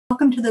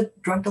welcome to the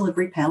Drug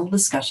Delivery Panel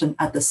discussion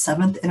at the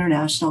 7th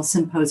International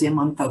Symposium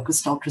on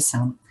Focused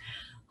Ultrasound.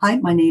 Hi,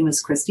 my name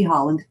is Christy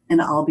Holland,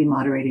 and I'll be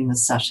moderating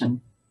this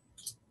session.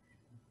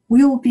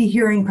 We will be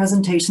hearing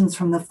presentations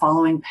from the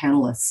following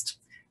panelists: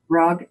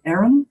 Rag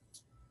Aron,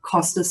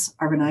 Kostas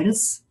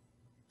Arvanaitis,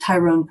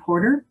 Tyrone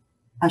Porter,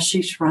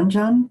 Ashish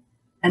Ranjan,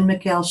 and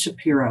Mikhail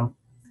Shapiro.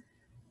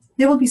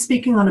 They will be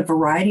speaking on a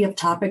variety of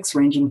topics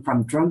ranging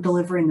from drug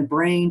delivery in the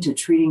brain to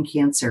treating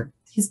cancer.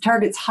 These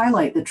targets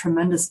highlight the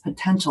tremendous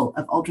potential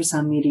of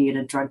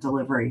ultrasound-mediated drug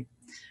delivery.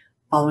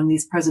 Following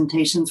these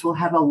presentations,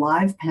 we'll have a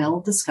live panel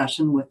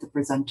discussion with the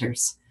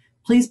presenters.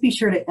 Please be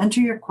sure to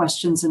enter your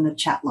questions in the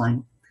chat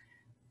line.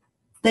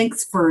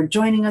 Thanks for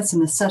joining us in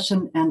the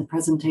session, and the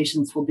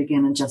presentations will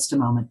begin in just a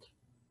moment.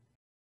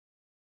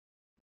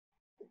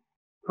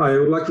 Hi, I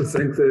would like to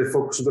thank the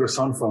Focused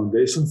Ultrasound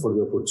Foundation for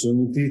the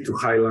opportunity to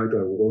highlight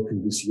our work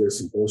in this year's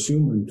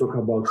symposium and talk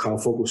about how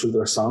focused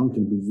ultrasound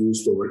can be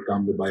used to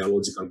overcome the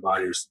biological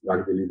barriers to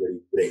drug delivery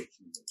in brain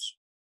tumors.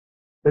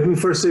 Let me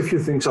first say a few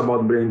things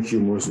about brain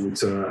tumors,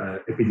 which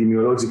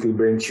epidemiologically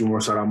brain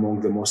tumors are among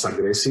the most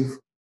aggressive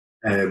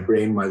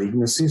brain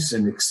malignancies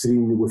and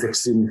with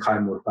extremely high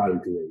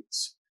mortality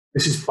rates.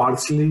 This is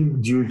partly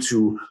due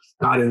to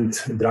current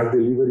drug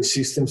delivery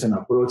systems and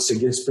approaches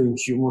against brain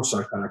tumors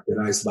are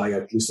characterized by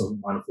at least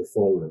one of the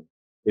following.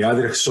 They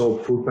either show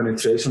poor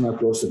penetration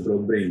across the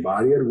blood-brain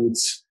barrier,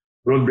 which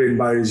blood-brain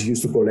barrier is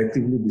used to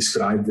collectively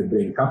describe the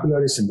brain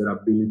capillaries and their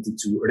ability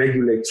to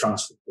regulate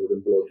transport of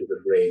the blood to the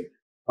brain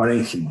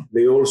parenchyma.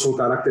 They also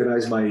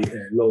characterized by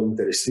low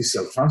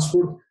interstitial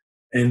transport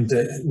and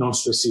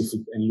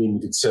non-specific and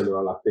limited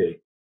cellular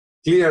uptake.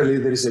 Clearly,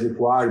 there is a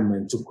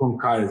requirement to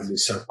concurrently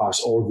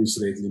surpass all these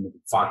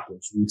rate-limiting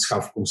factors, which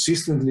have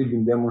consistently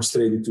been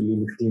demonstrated to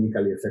limit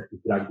clinically effective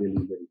drug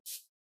delivery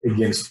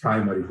against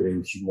primary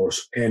brain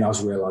tumors and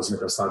as well as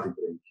metastatic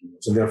brain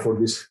tumors. And therefore,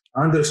 this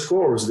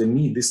underscores the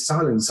need, this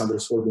challenge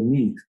underscores the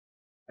need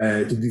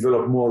to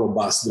develop more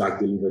robust drug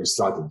delivery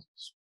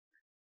strategies.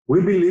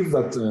 We believe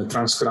that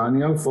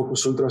transcranial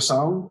focused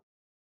ultrasound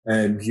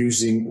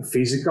using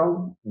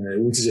physical,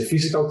 which is a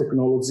physical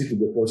technology to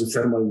deposit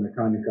thermal and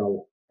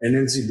mechanical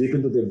energy deep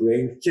into the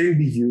brain, can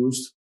be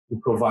used to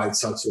provide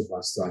such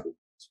robust strategies.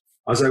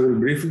 As I will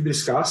briefly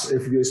discuss,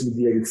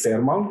 FDS-mediated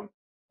thermal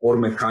or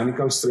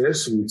mechanical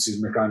stress, which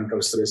is mechanical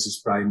stress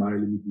is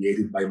primarily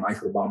mediated by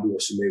microbubble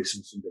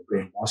oscillations in the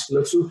brain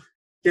musculature,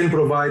 can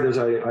provide, as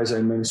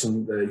I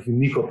mentioned,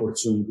 unique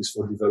opportunities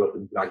for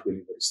developing drug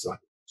delivery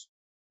strategies.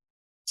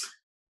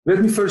 Let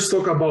me first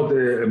talk about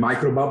the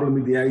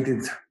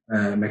microbubble-mediated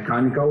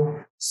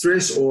mechanical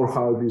stress, or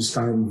how it is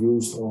kind of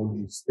used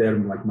on this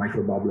term like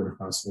microbubble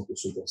enhanced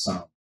focused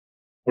ultrasound.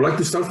 I'd like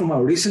to start from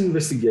our recent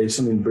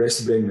investigation in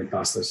breast brain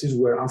metastases,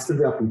 where after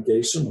the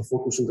application of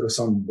focused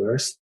ultrasound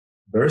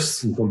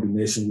bursts in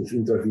combination with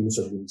intravenous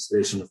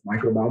administration of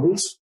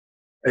microbubbles,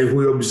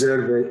 we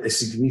observe a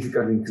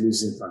significant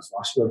increase in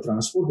transvascular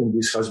transport, and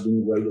this has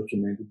been well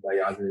documented by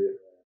other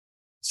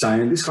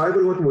scientists.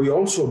 However, what we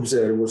also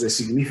observed was a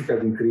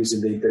significant increase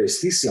in the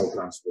interstitial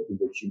transport in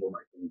the tumor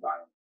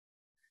microenvironment.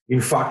 In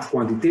fact,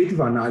 quantitative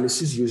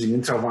analysis using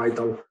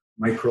intravital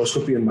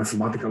microscopy and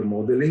mathematical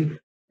modeling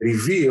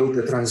revealed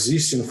the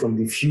transition from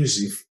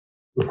diffusive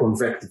to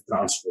convective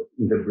transport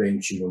in the brain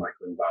tumor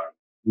microenvironment.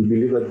 We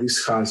believe that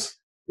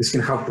this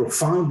can have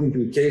profound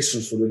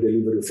implications for the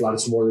delivery of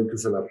large molecule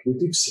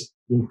therapeutics,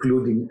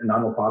 including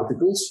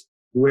nanoparticles,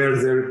 where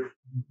their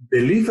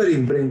delivery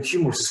in brain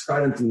tumors is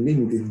currently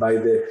limited by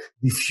the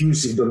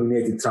diffusive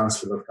dominated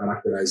transport that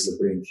characterizes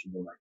the brain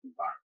tumor microenvironment.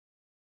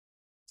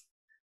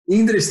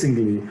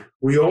 Interestingly,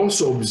 we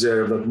also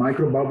observe that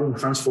microbubble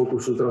enhanced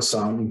focused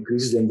ultrasound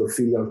increases the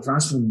endothelial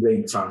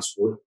transmembrane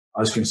transport,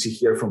 as you can see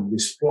here from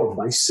this plot,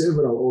 by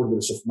several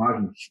orders of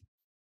magnitude,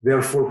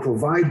 therefore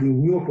providing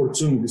new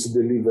opportunities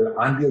to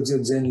deliver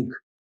anti-angiogenic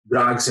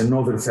drugs and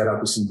other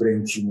therapies in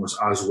brain tumors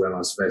as well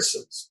as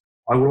vessels.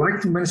 I would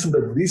like to mention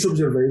that these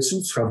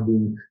observations have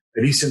been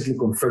recently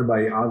confirmed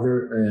by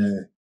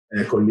other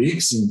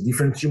colleagues in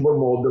different tumor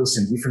models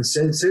and different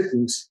cell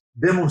settings,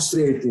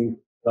 demonstrating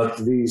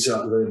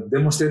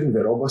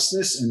the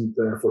robustness and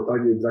for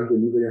targeted drug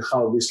delivery and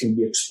how this can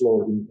be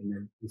explored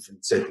in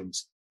different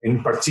settings,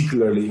 and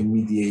particularly in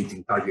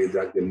mediating targeted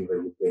drug delivery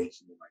with brain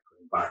tumor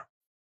microenvironment.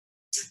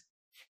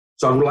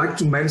 So I would like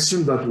to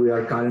mention that we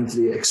are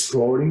currently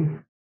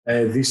exploring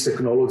this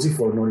technology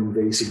for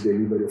non-invasive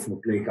delivery of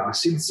nucleic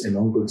acids and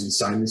oncogene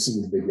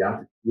silencing in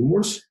pediatric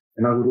tumors.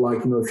 And I would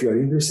like to know, if you are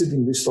interested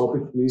in this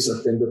topic, please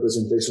attend the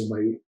presentation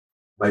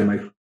by my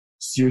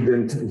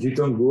student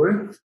Yutong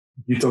Gu,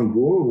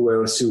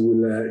 where she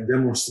will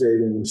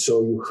demonstrate and will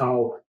show you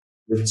how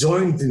the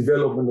joint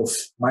development of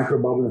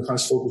microbubble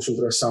enhanced focused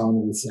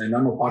ultrasound with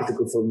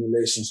nanoparticle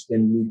formulations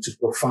can lead to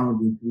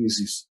profound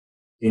increases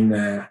in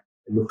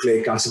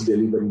nucleic acid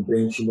delivery in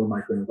brain tumor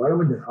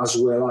microenvironment, as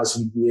well as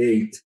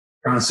mediate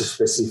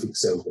cancer-specific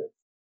cell death.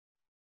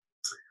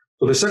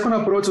 So the second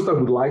approach that I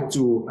would like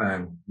to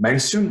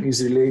mention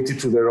is related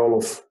to the role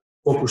of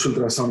focused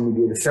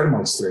ultrasound-mediated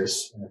thermal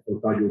stress for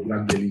targeted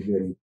drug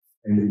delivery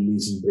and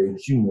release in brain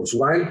tumors.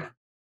 While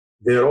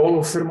the role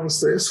of thermal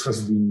stress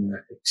has been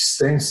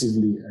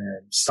extensively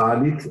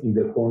studied in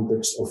the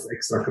context of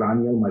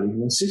extracranial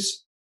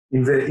malignancies,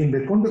 in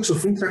the context of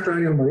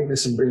intracranial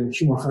malignancy and brain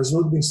tumor has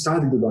not been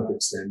studied to that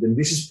extent. And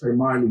this is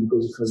primarily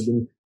because it has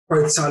been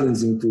quite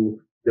challenging to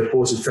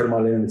deposit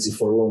thermal energy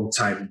for a long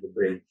time in the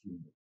brain tumor.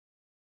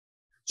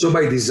 So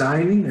by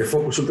designing a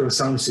focused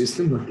ultrasound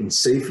system that can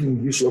safely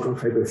induce local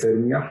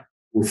hyperthermia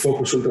with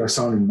focused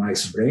ultrasound in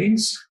mice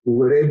brains, we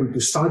were able to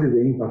study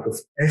the impact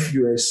of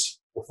FUS,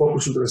 or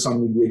focused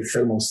ultrasound-mediated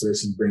thermal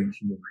stress in brain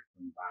tumor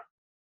microenvironment.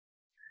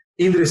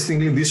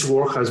 Interestingly, this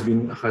work has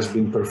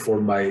been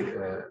performed by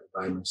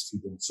my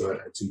student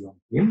Zhiyong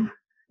Kim.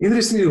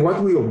 Interestingly,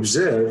 what we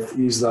observe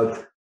is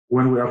that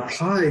when we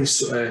apply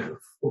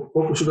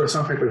focused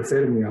ultrasound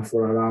hyperthermia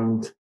for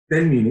around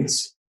 10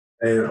 minutes,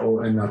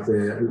 and at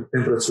the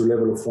temperature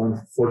level of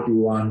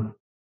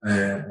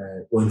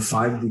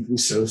 141.5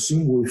 degrees Celsius,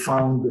 we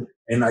found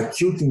an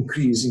acute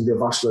increase in the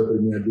vascular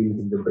permeability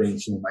in the brain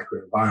tumor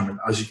microenvironment,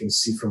 as you can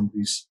see from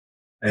this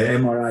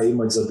MRI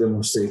image that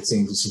demonstrates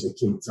changes in the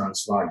Kim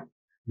trans value.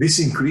 This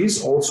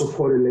increase also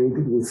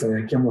correlated with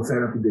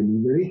chemotherapy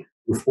delivery,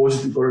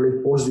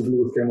 correlated positively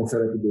with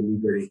chemotherapy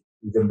delivery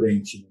in the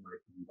brain tumor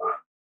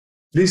microenvironment.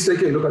 Please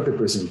take a look at the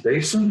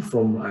presentation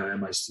from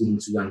my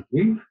student Zhiyong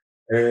Kim,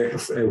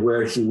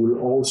 where he will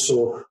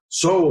also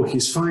show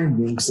his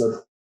findings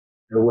that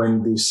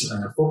when this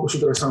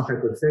focused ultrasound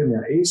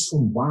hyperthermia is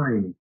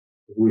combined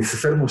with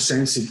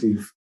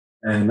thermosensitive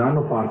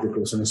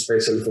nanoparticles, and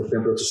especially for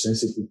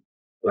temperature-sensitive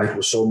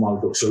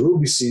liposomal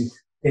doxorubicin,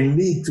 can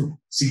lead to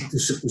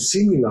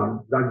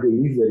similar drug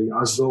delivery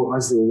as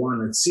the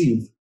one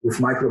achieved with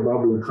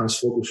microbubble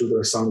enhanced focused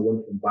ultrasound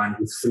when combined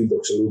with free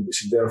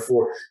doxorubicin.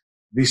 Therefore,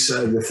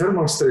 the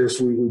thermal stress,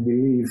 we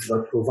believe,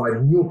 that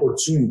provide new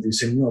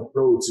opportunities and new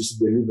approaches to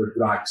deliver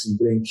drugs in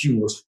brain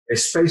tumors,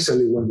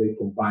 especially when they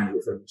combine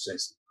with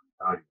thermosensitive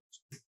targets.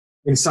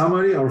 In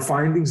summary, our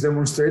findings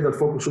demonstrate that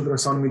focused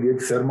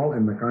ultrasound-mediated thermal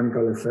and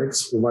mechanical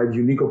effects provide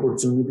unique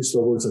opportunities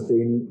towards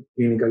attaining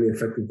clinically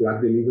effective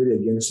drug delivery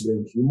against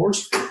brain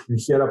tumors. And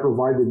here I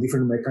provide the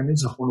different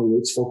mechanisms upon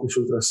which focused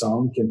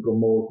ultrasound can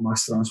promote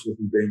mass transport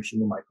in brain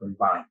tumor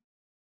microenvironment.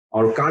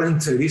 Our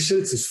current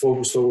research is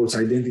focused towards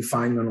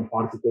identifying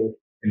nanoparticle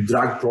and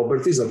drug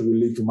properties that will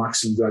lead to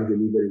maximum drug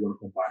delivery when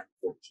combined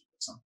with focused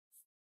ultrasound.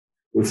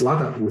 With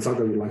that,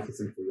 I would like to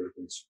thank you for your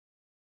attention.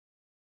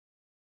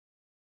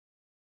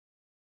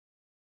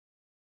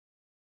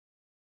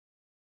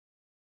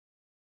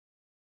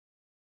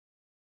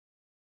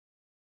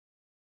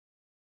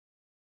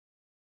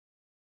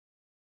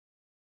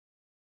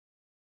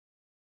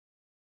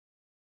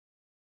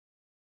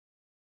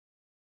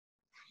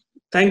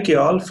 Thank you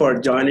all for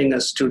joining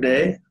us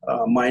today.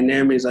 My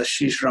name is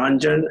Ashish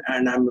Ranjan,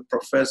 and I'm a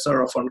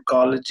professor of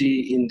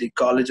oncology in the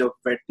College of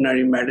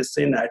Veterinary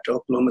Medicine at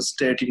Oklahoma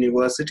State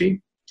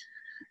University.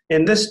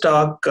 In this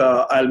talk,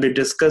 I'll be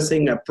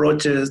discussing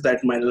approaches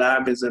that my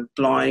lab is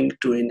employing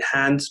to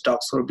enhance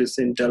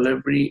doxorubicin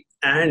delivery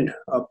and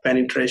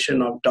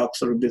penetration of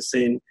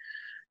doxorubicin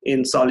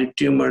in solid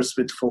tumors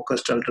with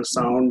focused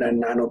ultrasound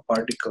and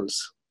nanoparticles.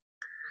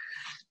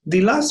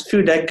 The last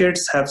few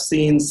decades have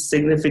seen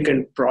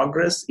significant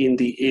progress in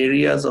the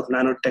areas of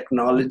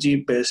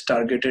nanotechnology-based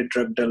targeted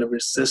drug delivery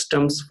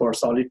systems for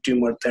solid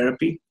tumor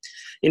therapy.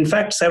 In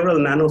fact, several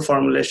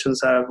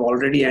nanoformulations have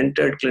already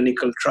entered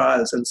clinical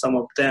trials, and some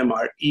of them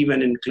are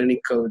even in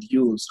clinical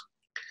use.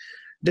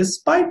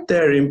 Despite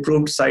their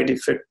improved side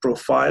effect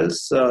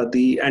profiles,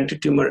 the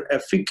anti-tumor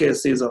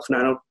efficacies of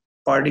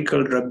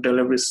nanoparticle drug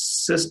delivery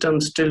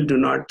systems still do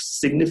not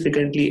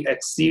significantly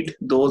exceed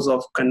those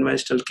of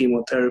conventional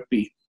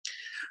chemotherapy.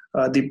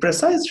 The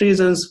precise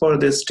reasons for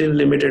this still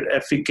limited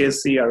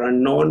efficacy are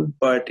unknown,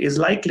 but is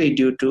likely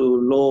due to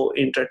low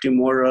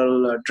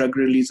intratumoral drug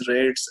release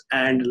rates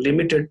and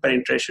limited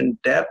penetration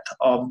depth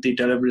of the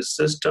delivery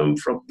system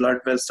from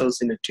blood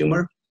vessels in a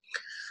tumor.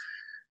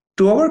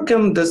 To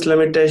overcome this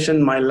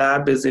limitation, my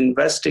lab is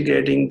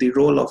investigating the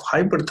role of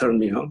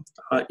hyperthermia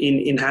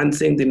in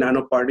enhancing the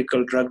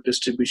nanoparticle drug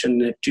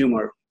distribution in a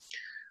tumor.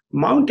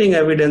 Mounting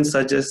evidence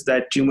suggests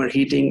that tumor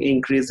heating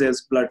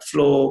increases blood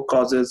flow,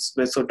 causes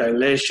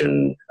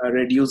vasodilation,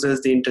 reduces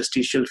the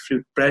interstitial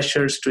fluid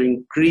pressures to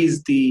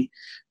increase the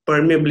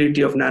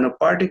permeability of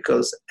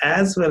nanoparticles,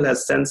 as well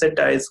as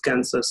sensitize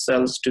cancer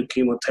cells to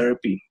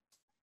chemotherapy.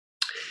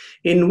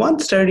 In one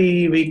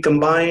study, we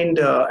combined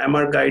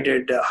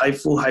MR-guided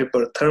HIFU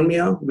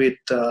hyperthermia with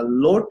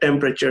low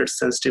temperature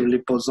sensitive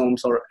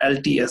liposomes, or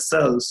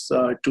LTSLs,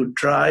 to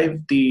drive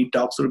the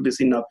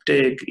doxorubicin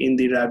uptake in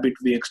the rabbit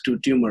VX2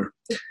 tumor.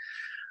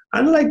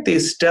 Unlike the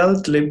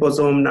stealth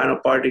liposome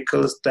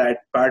nanoparticles that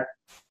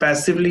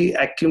passively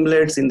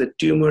accumulates in the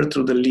tumor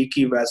through the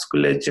leaky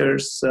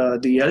vasculatures,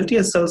 the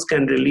LTSLs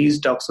can release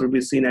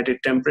doxorubicin at a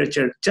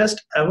temperature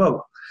just above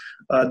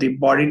the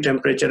body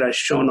temperature as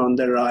shown on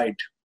the right.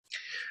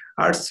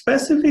 Our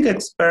specific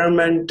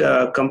experiment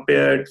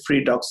compared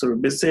free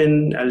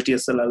doxorubicin,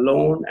 LTSL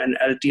alone, and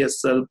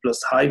LTSL plus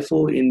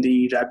HIFU in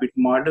the rabbit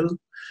model.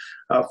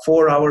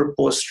 4 hours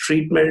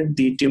post-treatment,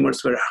 the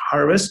tumors were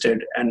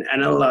harvested and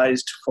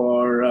analyzed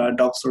for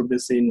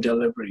doxorubicin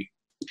delivery.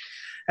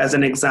 As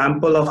an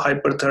example of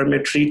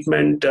hyperthermia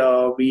treatment,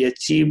 we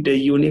achieved a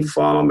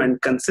uniform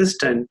and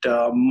consistent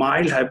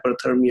mild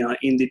hyperthermia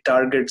in the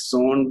target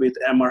zone with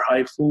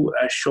MR-HIFU,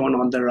 as shown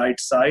on the right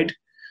side.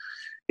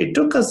 It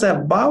took us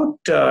about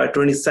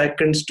 20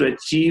 seconds to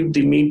achieve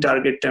the mean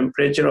target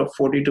temperature of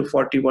 40 to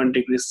 41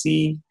 degrees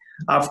C,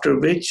 after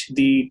which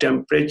the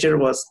temperature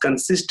was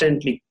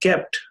consistently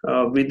kept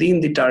within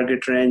the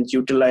target range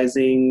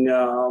utilizing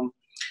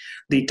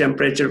the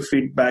temperature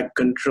feedback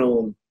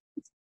control.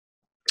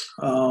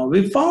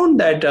 We found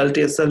that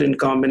LTSL in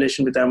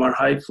combination with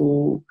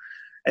MR-HIFU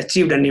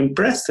achieved an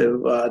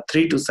impressive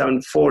 3 to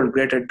 7-fold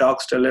greater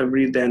DOX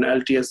delivery than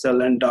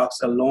LTSL and DOX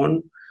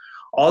alone.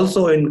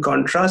 Also, in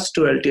contrast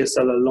to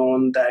LTSL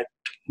alone, that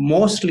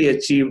mostly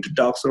achieved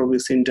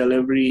doxorubicin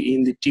delivery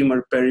in the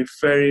tumor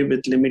periphery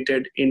with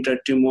limited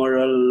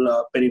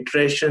intratumoral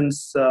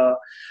penetrations.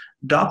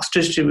 DOX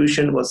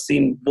distribution was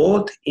seen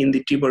both in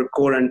the tumor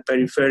core and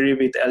periphery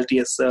with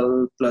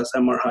LTSL plus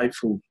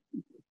MR-HIFU.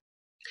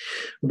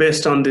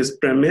 Based on this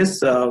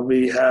premise,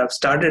 we have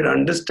started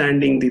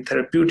understanding the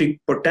therapeutic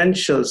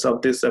potentials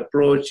of this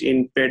approach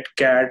in PET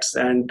cats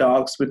and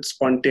dogs with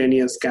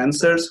spontaneous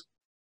cancers.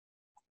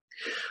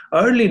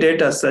 Early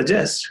data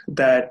suggest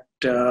that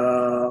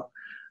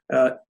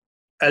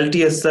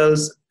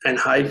LTSLs and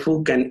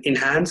HIFU can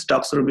enhance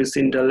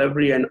doxorubicin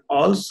delivery and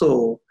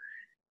also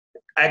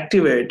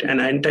activate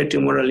an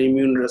anti-tumoral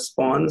immune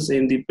response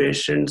in the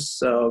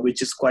patients,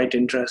 which is quite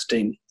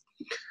interesting.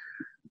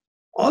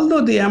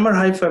 Although the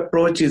MR-HIFU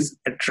approach is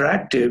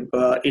attractive,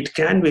 it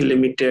can be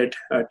limited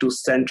to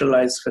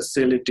centralized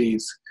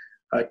facilities.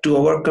 To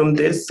overcome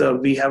this,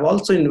 we have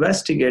also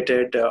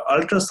investigated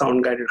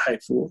ultrasound-guided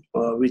HIFU,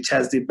 which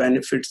has the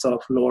benefits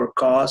of lower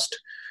cost,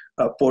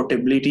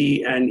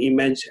 portability, and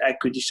image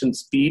acquisition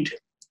speed.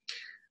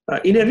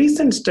 In a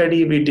recent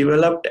study, we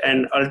developed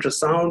an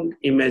ultrasound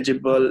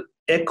imageable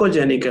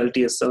echogenic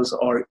LTSLs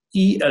or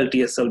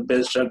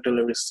eLTSL-based drug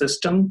delivery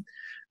system.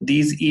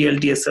 These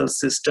eLTSL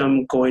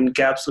system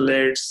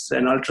co-encapsulates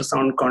an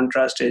ultrasound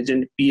contrast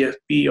agent,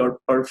 PFP or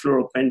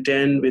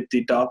perfluoropentan, with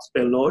the DOX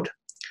payload.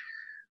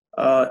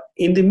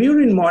 In the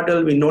murine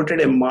model, we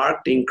noted a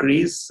marked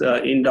increase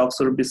in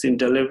doxorubicin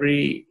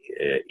delivery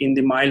in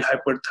the mild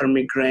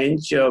hyperthermic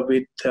range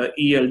with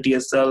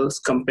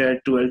eLTSLs compared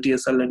to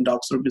LTSL and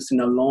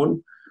doxorubicin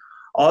alone.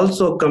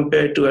 Also,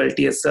 compared to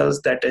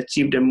LTSLs that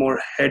achieved a more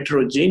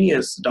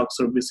heterogeneous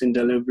doxorubicin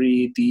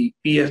delivery, the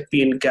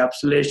PFP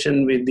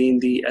encapsulation within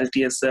the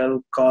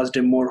LTSL caused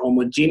a more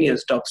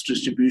homogeneous DOX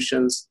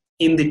distributions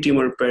in the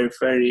tumor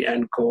periphery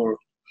and core.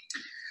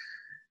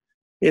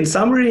 In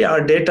summary,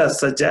 our data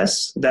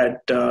suggests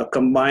that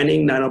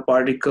combining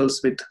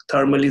nanoparticles with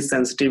thermally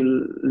sensitive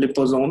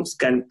liposomes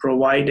can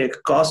provide a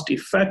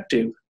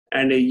cost-effective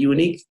and a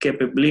unique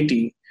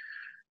capability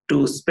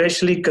to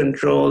specially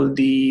control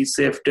the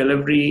safe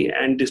delivery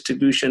and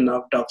distribution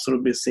of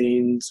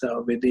doxorubicins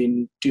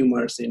within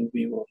tumors in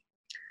vivo.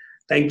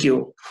 Thank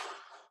you.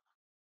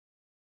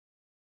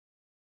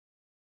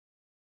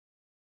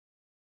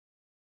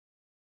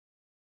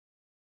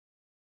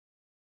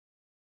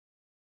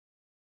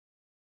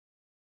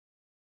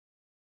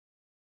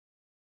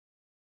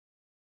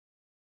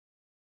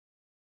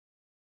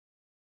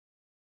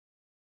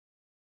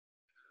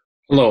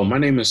 Hello, my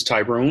name is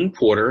Tyrone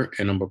Porter,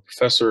 and I'm a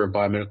professor of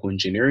biomedical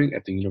engineering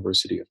at the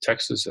University of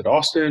Texas at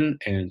Austin.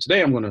 And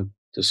today I'm going to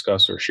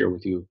discuss or share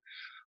with you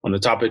on the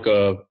topic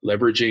of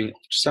leveraging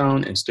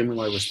ultrasound and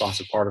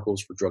stimuli-responsive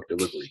particles for drug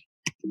delivery.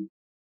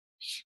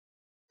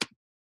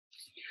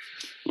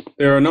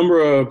 There are a number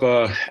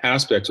of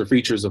aspects or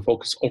features of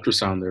focused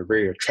ultrasound that are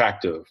very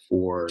attractive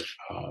for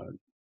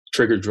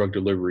triggered drug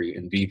delivery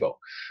in vivo.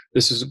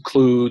 This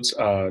includes,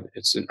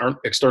 it's an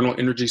external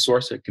energy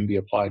source that can be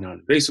applied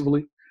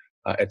non-invasively.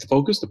 At the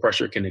focus, the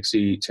pressure can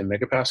exceed 10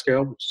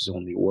 megapascal, which is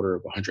on the order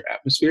of 100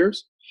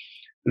 atmospheres,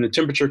 and the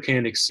temperature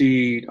can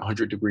exceed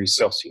 100 degrees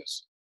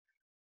Celsius.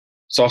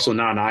 It's also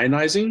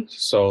non-ionizing,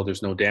 so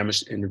there's no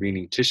damage to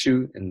intervening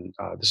tissue, and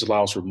this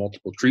allows for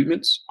multiple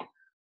treatments,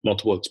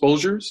 multiple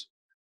exposures,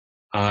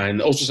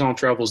 and the ultrasound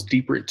travels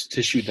deeper into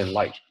tissue than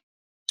light.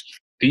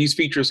 These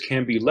features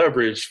can be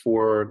leveraged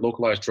for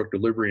localized drug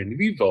delivery in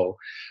vivo,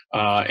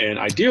 and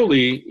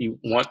ideally, you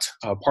want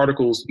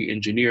particles to be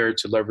engineered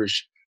to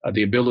leverage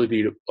the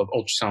ability of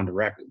ultrasound to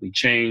rapidly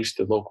change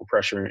the local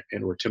pressure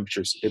and or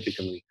temperature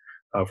significantly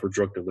for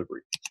drug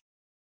delivery.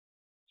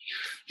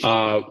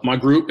 My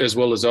group, as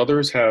well as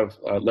others, have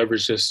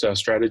leveraged this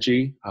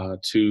strategy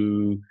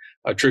to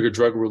trigger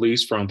drug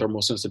release from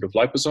thermosensitive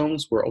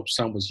liposomes, where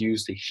ultrasound was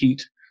used to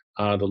heat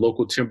the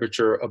local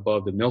temperature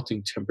above the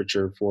melting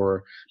temperature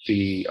for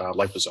the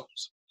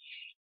liposomes.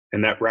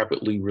 And that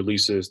rapidly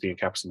releases the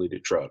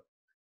encapsulated drug.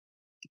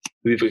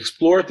 We've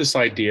explored this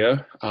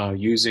idea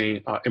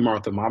using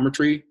MR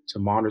thermometry to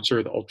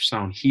monitor the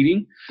ultrasound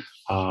heating.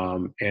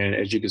 And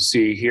as you can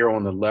see here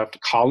on the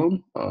left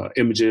column,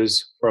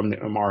 images from the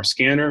MR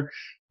scanner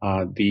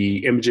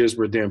The images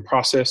were then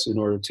processed in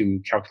order to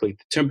calculate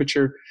the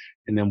temperature,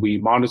 and then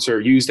we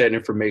use that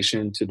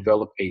information to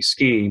develop a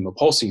scheme, a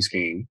pulsing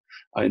scheme,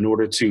 in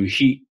order to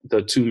heat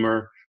the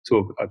tumor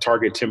to a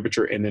target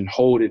temperature and then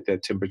hold at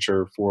that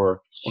temperature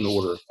for on the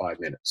order of 5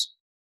 minutes.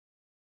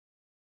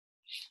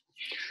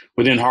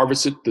 We then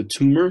harvested the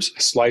tumors,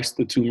 sliced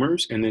the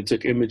tumors, and then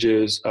took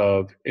images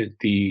of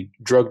the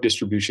drug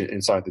distribution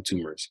inside the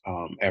tumors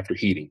after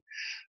heating.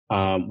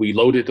 We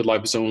loaded the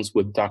liposomes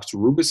with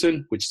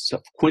doxorubicin, which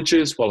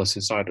quenches while it's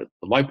inside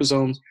the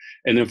liposomes,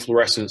 and then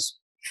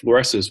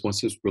fluoresces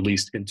once it's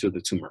released into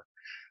the tumor.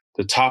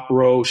 The top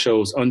row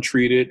shows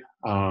untreated.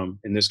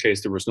 In this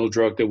case, there was no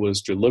drug that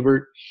was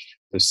delivered.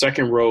 The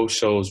second row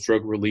shows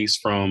drug release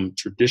from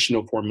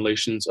traditional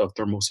formulations of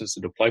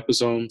thermosensitive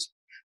liposomes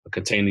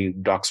containing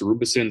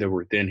doxorubicin that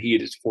were then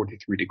heated to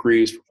 43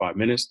 degrees for 5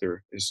 minutes.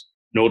 There is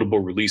notable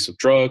release of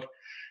drug.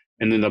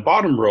 And then the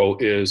bottom row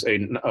is a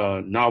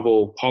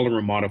novel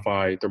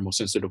polymer-modified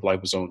thermosensitive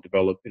liposome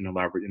developed in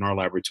our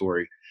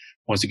laboratory.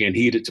 Once again,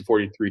 heated to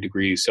 43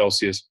 degrees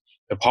Celsius.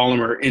 The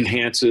polymer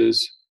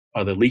enhances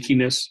the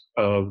leakiness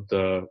of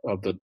the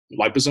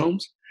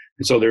liposomes.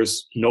 And so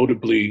there's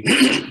notably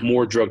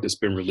more drug that's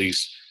been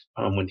released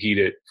when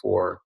heated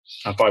for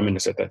 5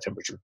 minutes at that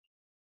temperature.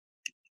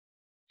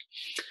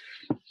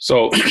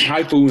 So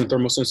HIFU and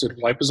thermosensitive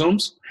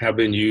liposomes have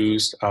been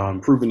used,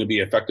 proven to be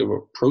an effective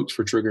approach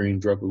for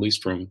triggering drug release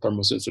from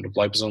thermosensitive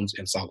liposomes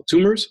in solid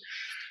tumors.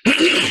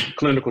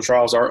 Clinical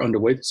trials are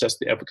underway to test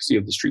the efficacy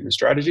of this treatment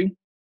strategy.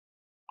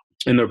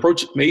 And the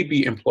approach may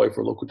be employed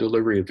for local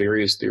delivery of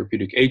various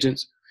therapeutic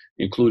agents,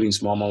 including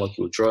small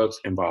molecule drugs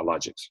and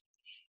biologics.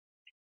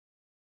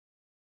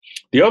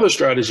 The other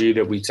strategy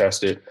that we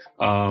tested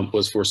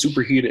was for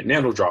superheated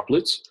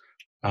nanodroplets.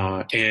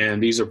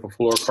 And these are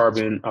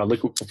perfluorocarbon,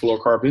 liquid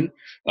perfluorocarbon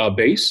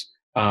base,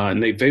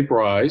 and they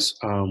vaporize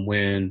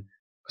when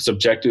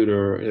subjected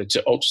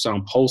to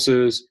ultrasound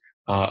pulses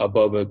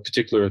above a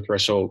particular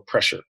threshold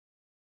pressure.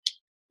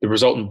 The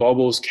resultant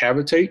bubbles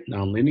cavitate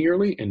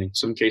non-linearly and in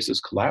some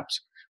cases collapse,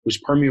 which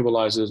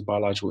permeabilizes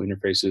biological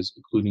interfaces,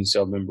 including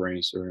cell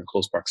membranes that are in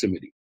close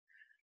proximity.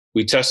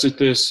 We tested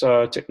this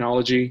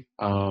technology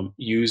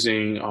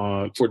using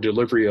for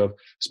delivery of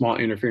small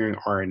interfering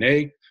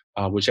RNA,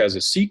 which has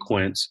a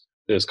sequence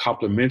that is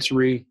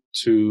complementary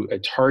to a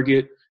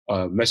target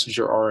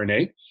messenger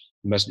RNA.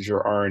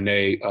 Messenger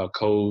RNA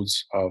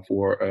codes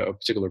for a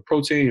particular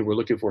protein, and we're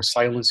looking for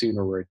silencing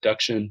or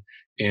reduction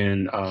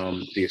in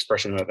the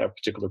expression of that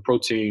particular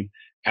protein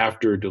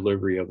after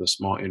delivery of the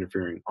small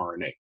interfering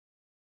RNA.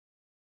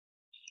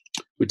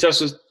 We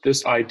tested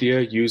this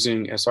idea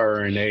using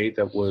siRNA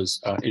that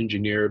was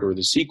engineered, or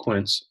the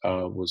sequence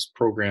was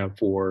programmed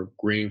for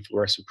green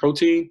fluorescent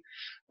protein,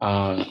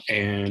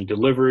 and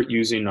delivered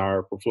using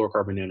our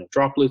perfluorocarbon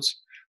nanodroplets.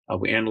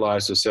 We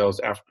analyzed the cells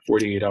after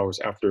 48 hours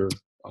after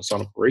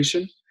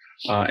sonoporation.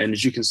 And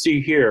as you can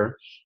see here,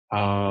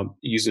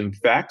 using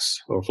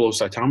FACS or flow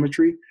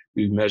cytometry,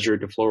 we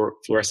measured the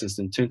fluorescence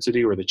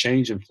intensity, or the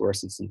change in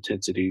fluorescence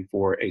intensity,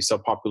 for a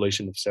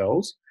subpopulation of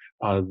cells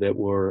that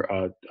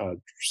were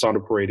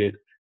sonoporated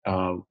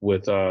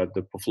with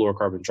the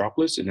perfluorocarbon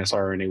droplets, and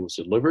siRNA was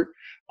delivered.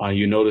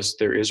 You notice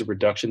there is a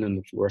reduction in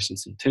the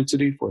fluorescence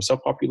intensity for a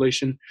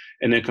subpopulation,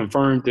 and then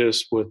confirmed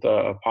this with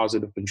a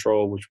positive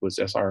control, which was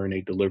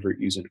siRNA delivered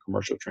using a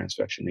commercial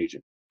transfection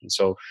agent. And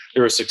so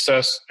there is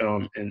success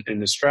in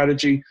this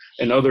strategy,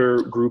 and other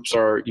groups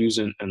are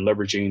using and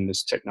leveraging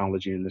this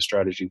technology and this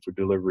strategy for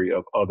delivery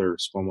of other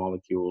small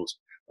molecules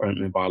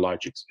and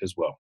biologics as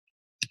well.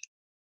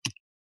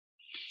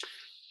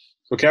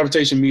 So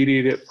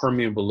cavitation-mediated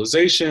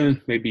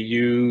permeabilization may be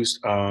used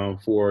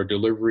for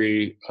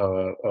delivery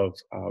of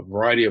a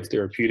variety of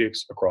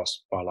therapeutics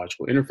across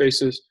biological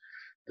interfaces.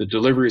 The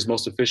delivery is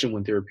most efficient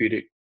when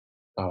therapeutic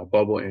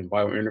bubble and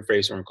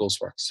biointerface are in close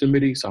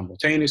proximity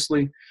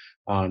simultaneously.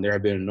 There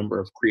have been a number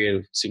of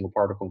creative single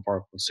particle and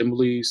particle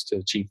assemblies to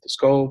achieve this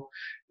goal.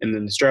 And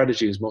then the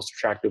strategy is most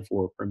attractive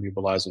for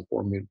permeabilizing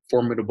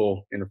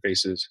formidable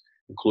interfaces,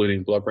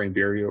 including blood-brain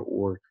barrier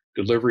or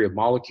delivery of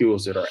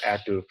molecules that are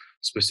active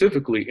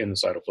specifically in the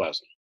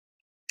cytoplasm.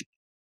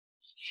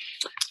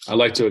 I'd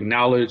like to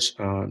acknowledge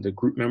the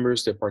group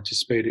members that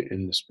participated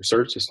in this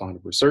line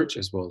of research,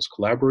 as well as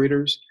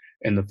collaborators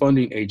and the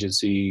funding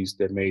agencies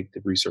that made the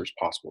research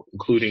possible,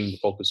 including the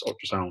Focus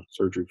Ultrasound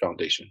Surgery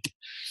Foundation.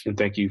 And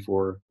thank you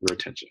for your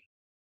attention.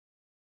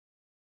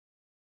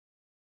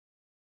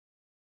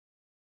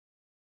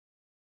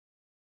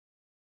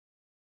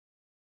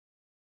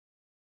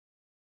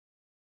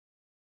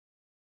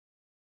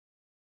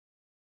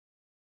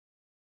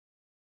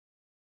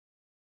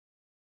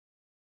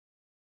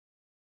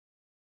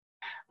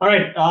 All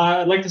right,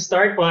 I'd like to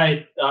start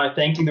by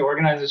thanking the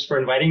organizers for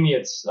inviting me.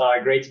 It's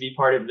great to be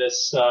part of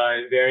this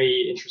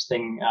very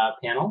interesting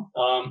panel.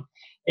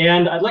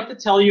 And I'd like to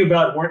tell you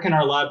about work in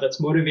our lab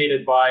that's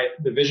motivated by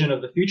the vision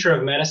of the future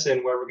of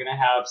medicine, where we're going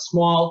to have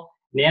small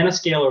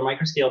nanoscale or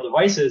microscale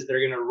devices that are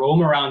going to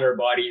roam around our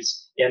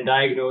bodies and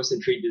diagnose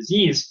and treat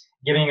disease.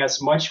 giving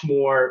us much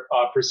more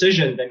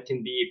precision than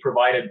can be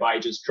provided by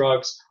just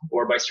drugs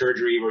or by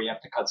surgery where you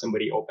have to cut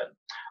somebody open.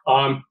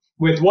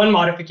 With one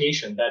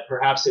modification, that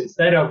perhaps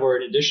instead of or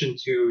in addition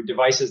to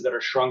devices that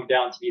are shrunk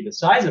down to be the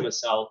size of a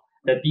cell,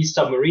 that these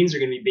submarines are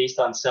going to be based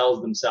on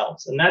cells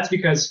themselves. And that's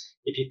because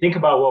if you think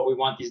about what we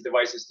want these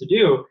devices to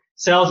do,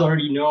 cells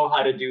already know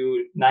how to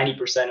do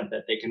 90% of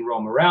that. They can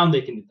roam around,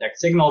 they can detect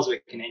signals, we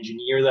can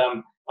engineer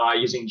them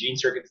using gene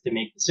circuits to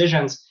make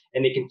decisions,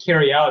 and they can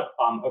carry out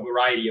a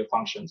variety of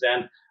functions.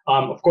 And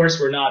of course,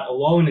 we're not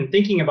alone in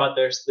thinking about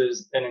this.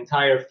 There's an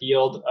entire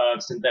field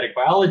of synthetic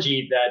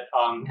biology that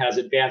has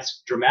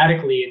advanced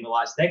dramatically in the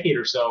last decade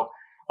or so,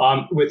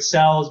 with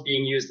cells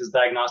being used as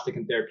diagnostic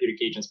and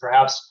therapeutic agents,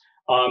 perhaps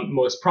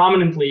most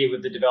prominently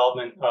with the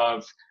development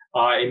of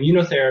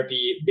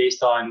immunotherapy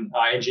based on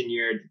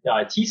engineered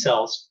T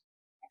cells,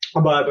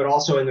 but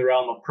also in the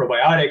realm of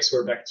probiotics,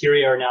 where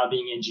bacteria are now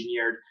being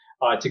engineered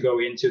to go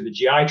into the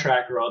GI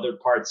tract or other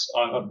parts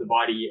of the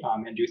body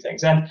and do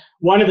things. And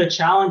one of the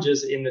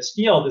challenges in this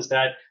field is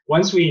that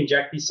once we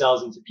inject these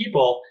cells into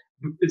people,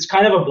 it's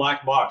kind of a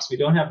black box. We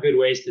don't have good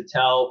ways to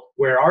tell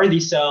where are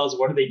these cells,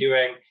 what are they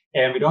doing,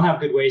 and we don't have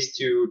good ways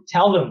to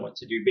tell them what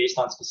to do based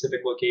on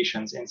specific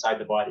locations inside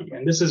the body.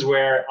 And this is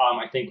where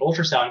I think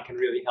ultrasound can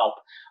really help.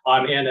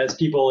 And as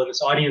people in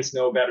this audience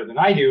know better than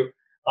I do,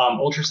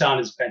 ultrasound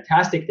is a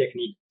fantastic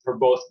technique for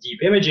both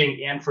deep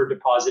imaging and for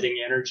depositing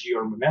energy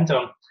or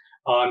momentum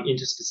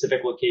into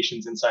specific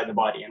locations inside the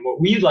body. And what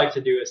we'd like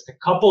to do is to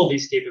couple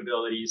these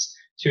capabilities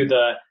to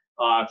the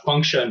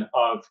function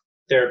of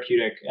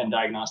therapeutic and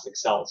diagnostic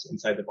cells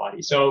inside the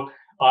body. So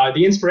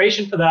the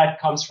inspiration for that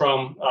comes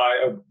from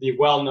the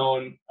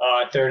well-known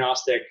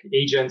theranostic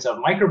agents of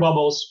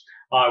microbubbles,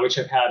 which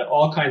have had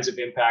all kinds of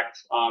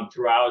impact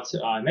throughout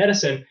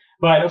medicine.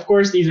 But of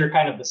course, these are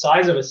kind of the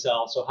size of a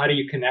cell. So how do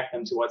you connect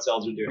them to what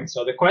cells are doing?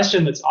 So the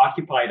question that's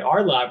occupied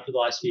our lab for the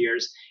last few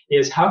years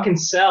is how can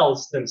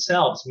cells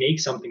themselves make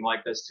something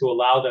like this to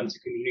allow them to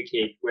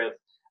communicate with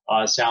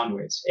sound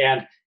waves?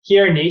 And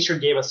here, nature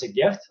gave us a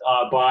gift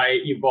by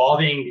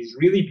evolving these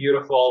really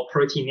beautiful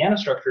protein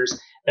nanostructures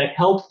that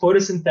help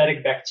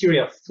photosynthetic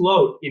bacteria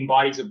float in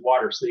bodies of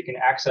water so they can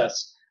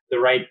access the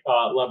right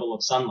level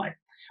of sunlight.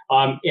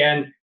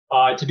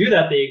 To do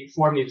that, they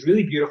form these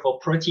really beautiful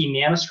protein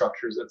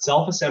nanostructures that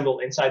self-assemble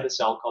inside the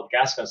cell called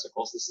gas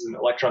vesicles. This is an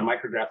electron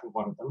micrograph of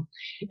one of them.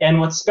 And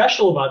what's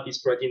special about these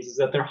proteins is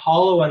that they're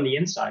hollow on the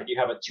inside. You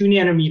have a 2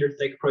 nanometer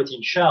thick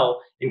protein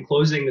shell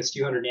enclosing this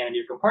 200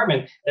 nanometer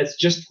compartment that's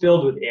just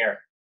filled with air.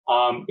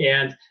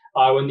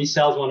 When these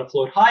cells want to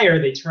float higher,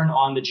 they turn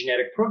on the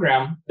genetic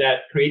program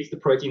that creates the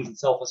proteins that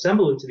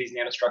self-assemble into these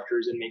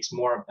nanostructures and makes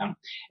more of them.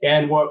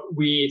 And what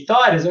we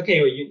thought is,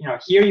 okay, well,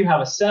 here you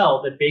have a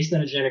cell that, based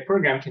on a genetic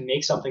program, can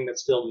make something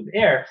that's filled with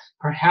air.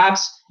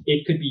 Perhaps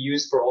it could be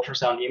used for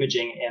ultrasound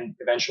imaging and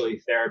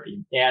eventually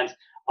therapy. And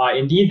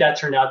indeed, that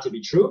turned out to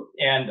be true.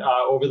 And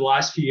over the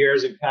last few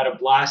years, we've had a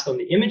blast on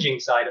the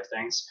imaging side of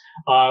things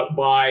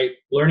by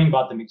learning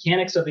about the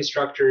mechanics of these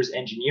structures,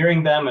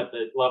 engineering them at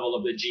the level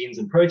of the genes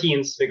and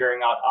proteins, figuring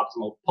out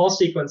optimal pulse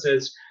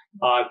sequences,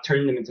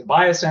 turning them into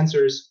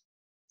biosensors.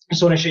 I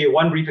just want to show you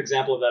one brief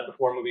example of that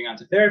before moving on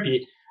to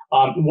therapy.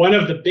 One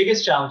of the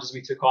biggest challenges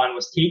we took on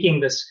was taking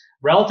this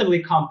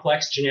relatively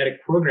complex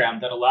genetic program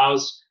that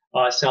allows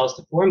cells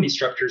to form these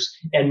structures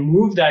and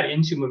move that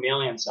into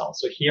mammalian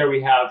cells. So here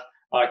we have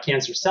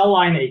cancer cell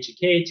line,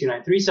 HEK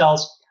 293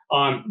 cells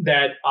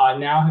that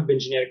now have been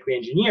genetically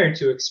engineered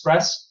to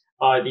express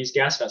these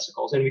gas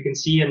vesicles. And we can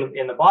see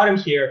in the bottom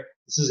here,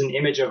 this is an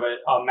image of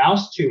a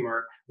mouse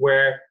tumor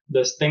where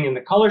this thing in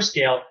the color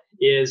scale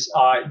is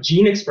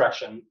gene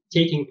expression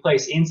taking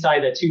place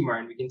inside that tumor,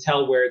 and we can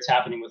tell where it's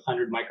happening with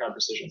 100 micron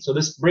precision. So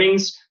this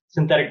brings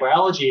synthetic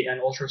biology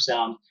and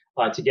ultrasound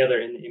together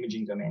in the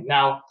imaging domain.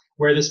 Now,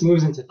 where this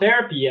moves into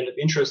therapy and of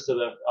interest to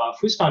the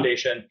FUS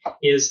Foundation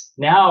is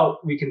now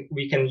we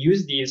can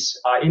use these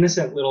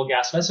innocent little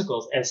gas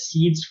vesicles as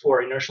seeds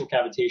for inertial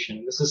cavitation.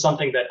 And this is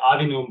something that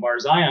Avinoam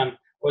Barzayan,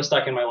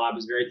 postdoc in my lab,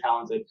 is very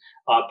talented,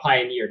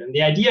 pioneered. And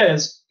the idea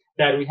is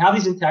that we have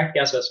these intact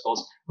gas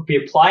vesicles. If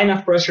we apply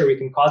enough pressure, we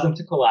can cause them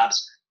to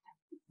collapse.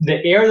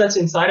 The air that's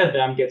inside of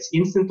them gets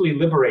instantly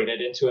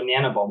liberated into a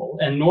nanobubble.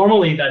 And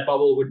normally that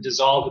bubble would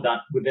dissolve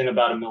within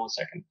about a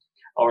millisecond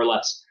or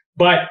less.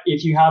 But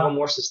if you have a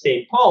more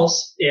sustained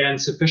pulse and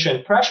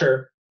sufficient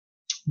pressure,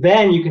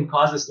 then you can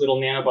cause this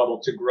little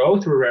nanobubble to grow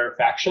through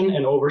rarefaction,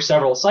 and over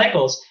several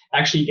cycles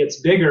actually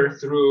gets bigger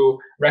through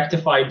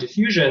rectified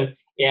diffusion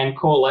and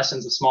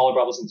coalescence of smaller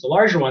bubbles into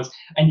larger ones,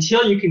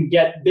 until you can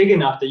get big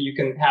enough that you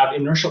can have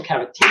inertial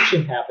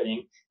cavitation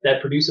happening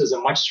that produces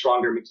a much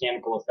stronger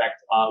mechanical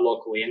effect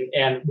locally.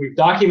 And we've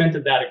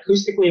documented that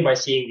acoustically by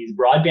seeing these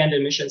broadband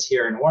emissions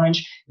here in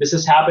orange. This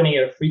is happening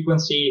at a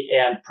frequency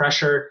and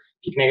pressure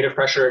peak negative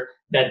pressure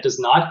that does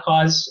not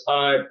cause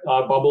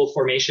bubble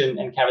formation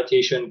and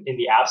cavitation in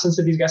the absence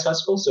of these gas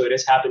vesicles. So it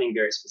is happening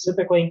very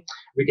specifically.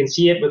 We can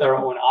see it with our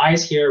own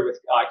eyes here with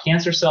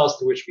cancer cells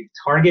to which we've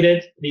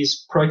targeted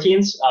these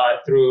proteins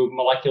through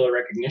molecular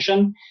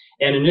recognition.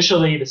 And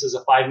initially, this is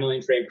a 5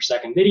 million frame per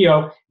second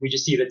video. We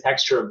just see the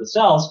texture of the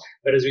cells.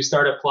 But as we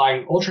start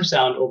applying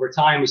ultrasound over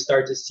time, we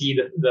start to see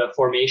the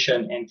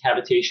formation and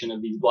cavitation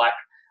of these black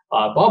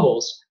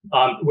bubbles,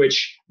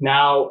 which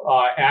now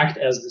act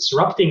as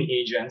disrupting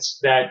agents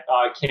that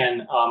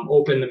can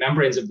open the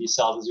membranes of these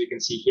cells, as we can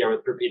see here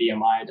with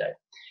Propidium iodide.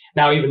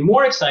 Now, even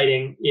more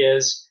exciting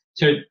is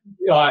to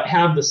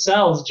have the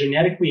cells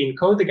genetically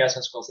encode the gas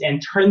vesicles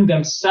and turn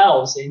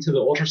themselves into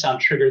the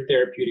ultrasound-triggered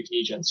therapeutic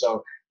agent.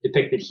 So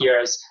depicted here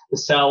as the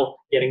cell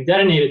getting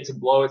detonated to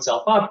blow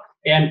itself up.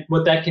 And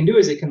what that can do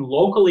is it can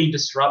locally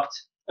disrupt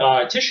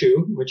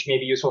tissue, which may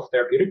be useful for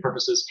therapeutic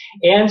purposes,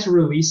 and to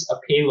release a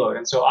payload.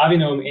 And so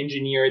Avinome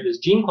engineered this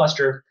gene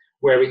cluster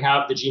where we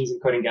have the genes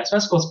encoding gas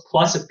vesicles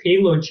plus a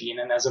payload gene.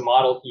 And as a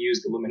model, he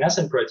used the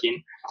luminescent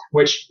protein,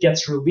 which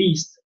gets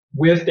released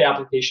with the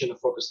application of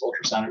focused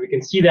ultrasound. And we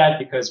can see that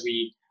because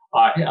we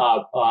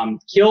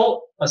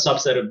kill a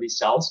subset of these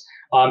cells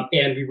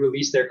and we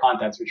release their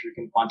contents, which we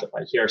can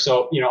quantify here.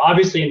 So,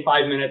 obviously in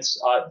 5 minutes,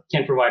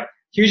 can't provide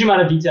huge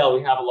amount of detail.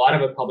 We have a lot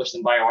of it published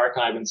in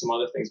bioRxiv and some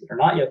other things that are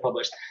not yet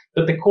published.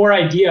 But the core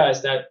idea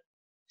is that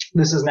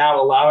this is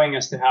now allowing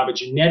us to have a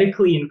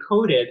genetically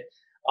encoded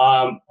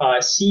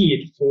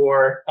seed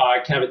for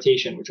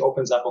cavitation, which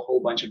opens up a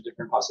whole bunch of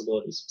different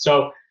possibilities.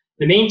 So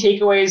the main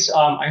takeaways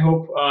I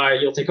hope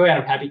you'll take away, and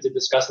I'm happy to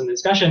discuss in the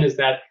discussion, is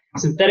that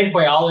synthetic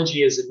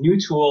biology is a new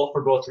tool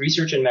for both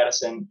research and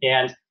medicine.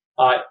 And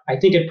I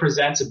think it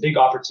presents a big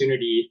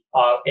opportunity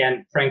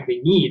and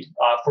frankly need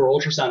for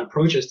ultrasound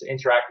approaches to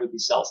interact with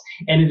these cells.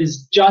 And it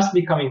is just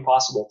becoming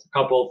possible to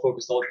couple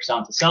focused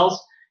ultrasound to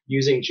cells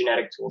using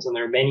genetic tools. And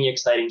there are many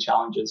exciting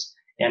challenges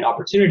and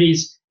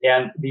opportunities.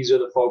 And these are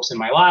the folks in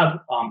my lab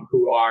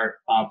who are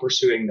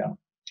pursuing them.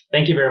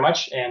 Thank you very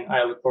much. And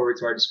I look forward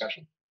to our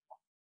discussion.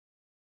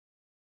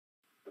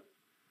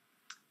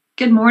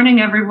 Good morning,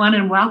 everyone,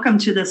 and welcome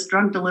to this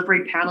drug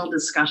delivery panel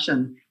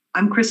discussion.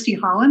 I'm Christy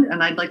Holland,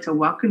 and I'd like to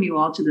welcome you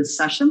all to this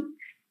session.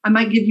 I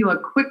might give you a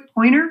quick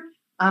pointer.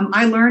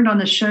 I learned on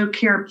the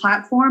ShowCare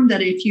platform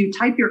that if you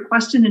type your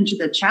question into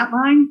the chat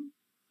line,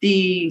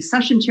 the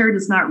session chair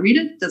does not read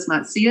it, does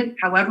not see it.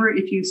 However,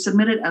 if you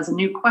submit it as a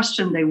new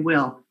question, they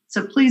will.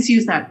 So please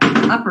use that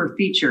upper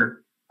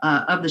feature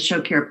of the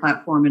ShowCare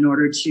platform in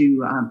order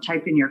to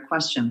type in your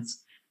questions.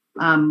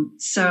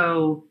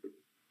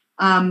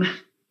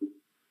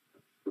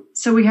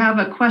 So we have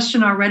a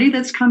question already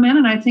that's come in,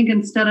 and I think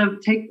instead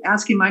of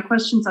asking my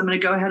questions, I'm going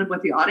to go ahead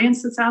with the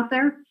audience that's out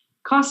there.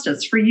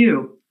 Costas, for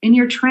you, in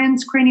your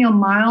transcranial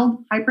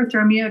mild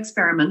hyperthermia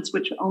experiments,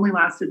 which only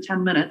lasted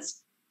 10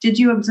 minutes, did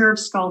you observe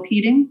skull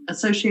heating,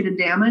 associated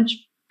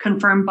damage,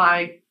 confirmed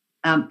by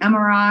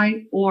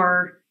MRI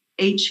or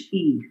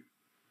HE?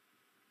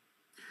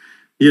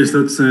 Yes,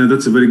 that's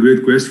a very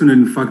great question.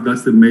 And in fact,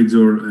 that's the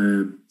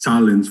major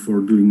challenge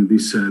for doing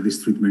this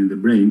treatment in the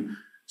brain.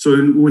 So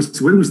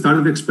when we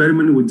started the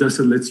experiment, we just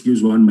said, let's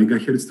use 1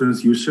 megahertz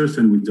transducers,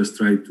 and we just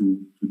tried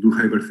to do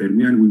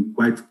hyperthermia. And we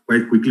quite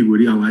quickly, we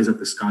realized that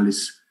the skull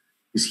is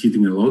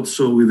heating a lot.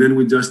 So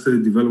we just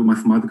developed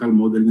mathematical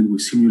modeling, and we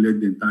simulate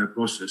the entire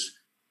process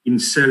in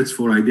search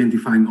for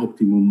identifying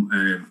optimum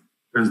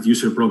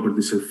transducer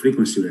properties of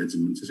frequency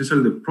regimens.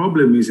 Essentially, the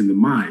problem is in the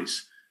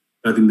mice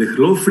that in the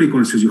low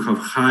frequencies, you have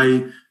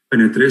high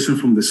penetration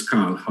from the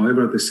skull.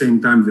 However, at the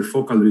same time, the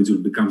focal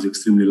region becomes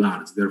extremely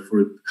large.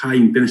 Therefore, high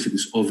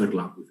intensities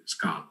overlap with the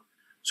skull.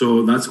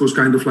 So that was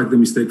kind of like the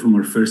mistake from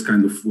our first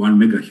kind of 1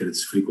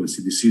 megahertz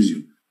frequency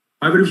decision.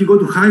 However, if you go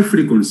to high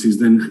frequencies,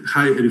 then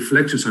high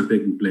reflections are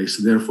taking place.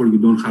 Therefore, you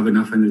don't have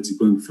enough energy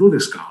going through the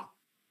skull.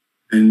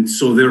 And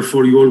so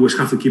therefore, you always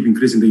have to keep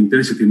increasing the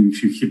intensity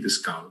if you hit the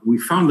skull. We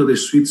found that the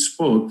sweet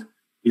spot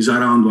is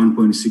around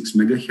 1.6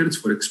 megahertz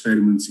for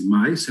experiments in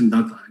mice, and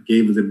that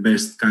gave the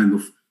best kind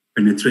of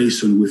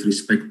penetration with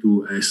respect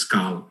to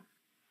skull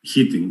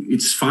heating.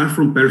 It's far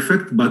from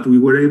perfect, but we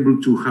were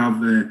able to have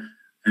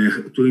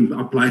to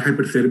apply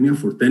hyperthermia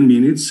for 10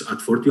 minutes at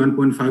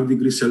 41.5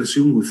 degrees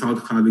Celsius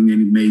without having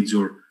any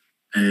major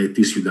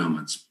tissue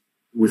damage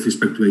with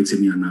respect to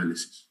H&E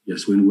analysis.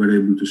 Yes, we were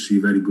able to see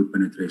very good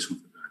penetration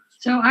of the drugs.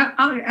 So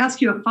I'll ask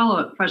you a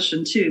follow-up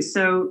question too.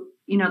 So,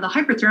 the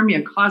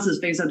hyperthermia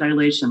causes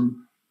vasodilation.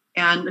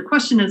 And the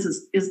question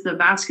is the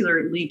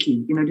vascular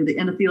leaky? Do the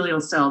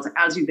endothelial cells,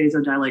 as you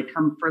vasodilate,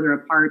 come further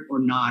apart or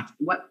not?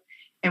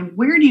 And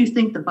where do you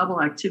think the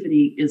bubble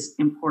activity is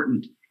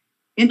important?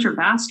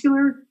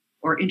 Intravascular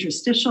or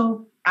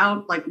interstitial?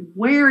 Out? Like,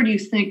 where do you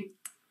think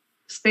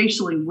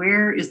spatially,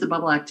 where is the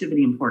bubble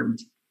activity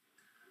important?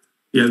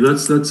 Yeah,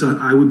 that's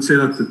I would say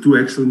that's two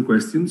excellent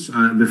questions.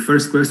 The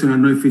first question, I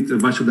don't know if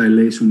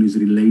vasodilation is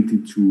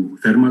related to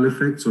thermal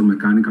effects or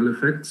mechanical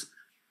effects.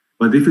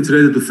 But if it's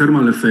related to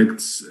thermal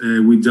effects,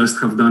 we just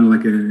have done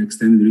like an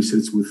extended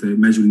research with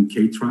measuring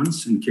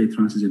K-trans, and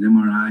K-trans is an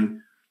MRI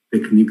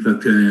technique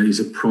that is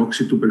a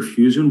proxy to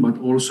perfusion, but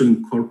also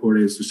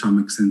incorporates to some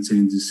extent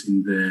changes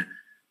in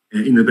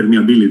the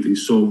permeability.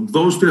 So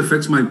those two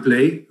effects might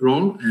play a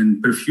role,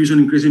 and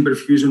increasing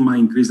perfusion might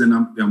increase the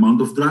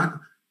amount of drug.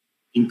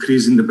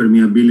 Increasing the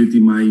permeability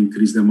might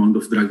increase the amount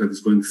of drug that is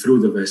going through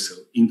the vessel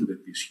into the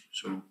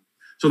tissue.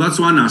 So that's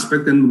one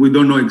aspect, and we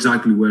don't know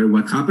exactly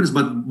what happens,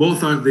 but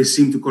they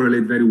seem to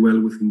correlate very well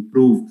with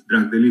improved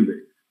drug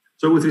delivery.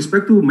 So with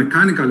respect to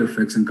mechanical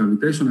effects and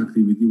cavitation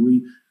activity,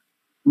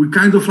 we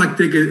kind of like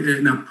take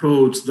an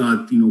approach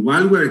that,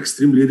 while we're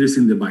extreme leaders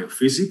in the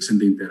biophysics and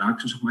the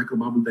interactions of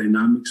microbubble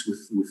dynamics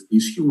with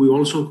tissue, we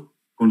also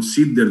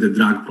consider the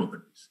drug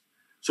properties.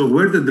 So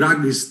where the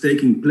drug is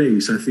taking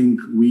place, I think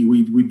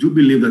we do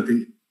believe that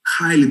it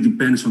highly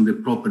depends on the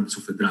properties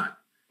of the drug.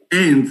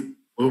 And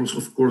also,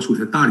 of course,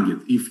 with a target.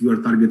 If you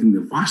are targeting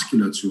the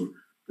vasculature,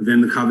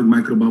 then having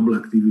microbubble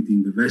activity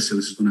in the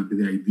vessels is going to be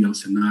the ideal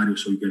scenario,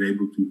 so you're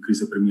able to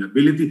increase the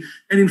permeability.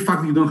 And in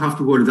fact, you don't have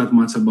to worry that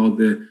much about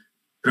the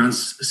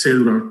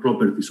transcellular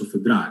properties of the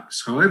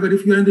drugs. However,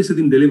 if you're interested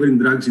in delivering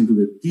drugs into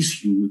the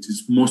tissue, which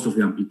is most of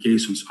the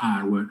applications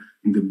are, where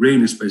in the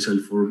brain, especially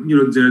for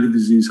neurodegenerative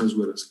disease as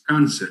well as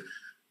cancer,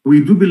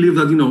 we do believe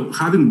that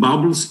having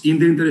bubbles in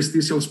the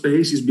interstitial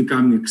space is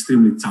becoming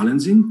extremely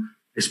challenging,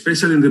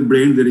 especially in the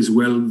brain. There is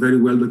very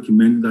well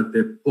documented that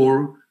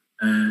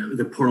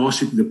the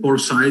porosity, the pore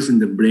size in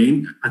the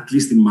brain, at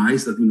least in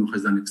mice that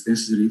has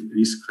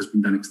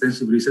been done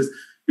extensive research,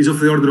 is of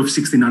the order of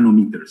 60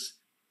 nanometers.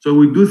 So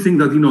we do think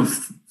that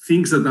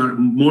things that are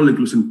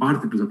molecules and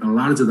particles that are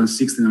larger than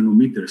 60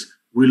 nanometers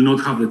will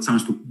not have the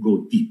chance to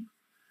go deep.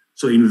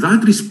 So in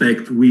that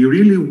respect, we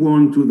really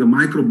want the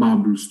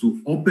microbubbles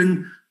to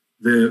open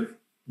the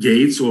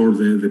gates or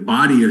the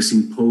barriers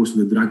imposed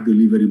to the drug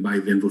delivery by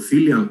the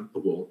endothelial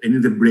wall. And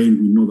in the brain,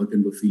 we know that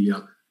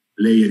endothelial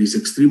layer is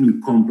extremely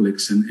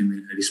complex and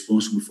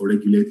responsible for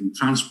regulating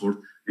transport,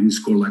 and it's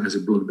called as a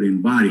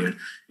blood-brain barrier.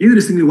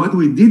 Interestingly, what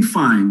we did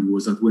find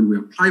was that when we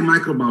apply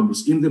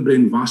microbubbles in the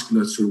brain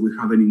vasculature, we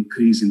have an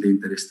increase in the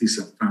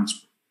interstitial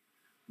transport.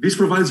 This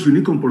provides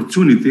unique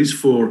opportunities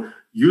for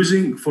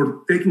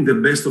taking the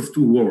best of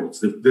two worlds.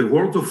 The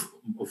world of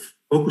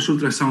focused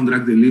ultrasound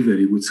drug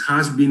delivery, which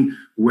has been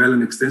well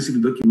and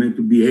extensively documented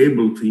to be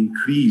able to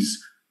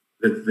increase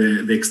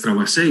the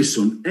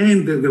extravasation,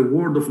 and the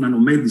world of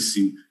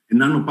nanomedicine and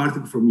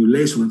nanoparticle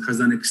formulation that has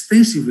done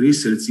extensive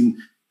research in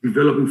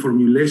developing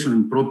formulation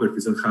and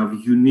properties that have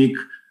unique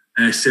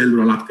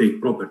cellular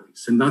uptake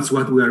properties. And that's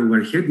what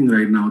we're heading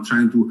right now,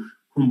 trying to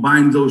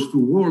combine those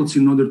two worlds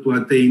in order to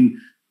attain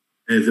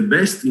the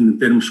best in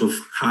terms of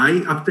high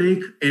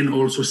uptake and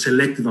also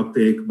selective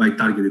uptake by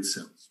targeted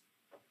cells.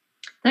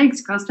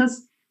 Thanks,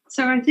 Kostas.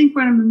 So I think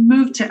we're going to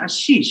move to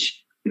Ashish.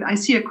 I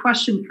see a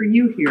question for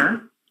you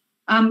here.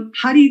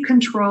 How do you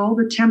control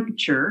the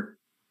temperature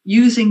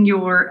using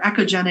your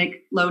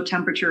echogenic low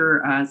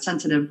temperature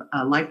sensitive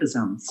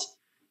liposomes?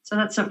 So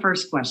that's the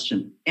first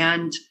question.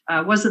 And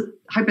was the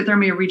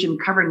hypothermia region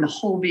covering the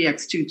whole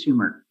VX2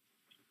 tumor?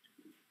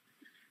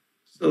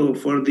 So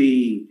for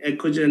the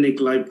echogenic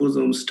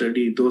liposome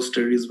study, those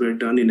studies were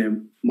done in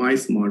a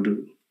mice model,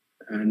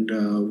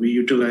 and we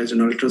utilized an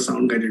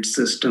ultrasound-guided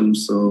system.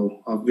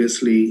 So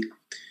obviously,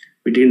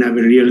 we didn't have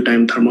a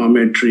real-time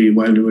thermometry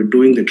while we were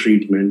doing the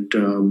treatment,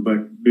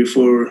 but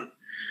before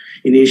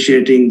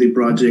initiating the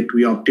project,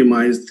 we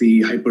optimized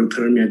the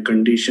hyperthermia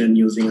condition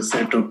using a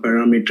set of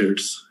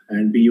parameters,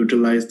 and we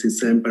utilized the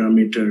same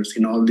parameters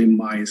in all the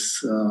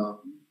mice,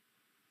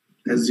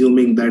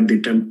 assuming that the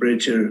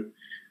temperature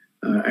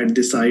at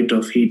the site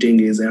of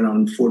heating is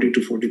around 40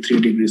 to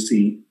 43 degrees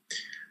C.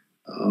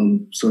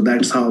 So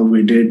that's how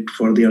we did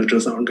for the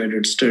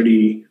ultrasound-guided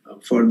study.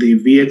 For the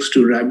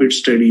VX2 rabbit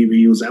study, we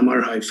use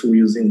MR HIFU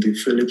using the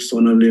Philips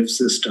Sonolive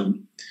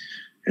system,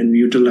 and we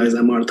utilize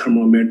MR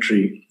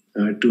thermometry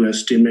to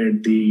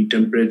estimate the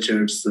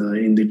temperatures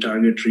in the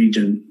target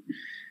region.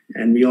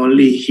 And we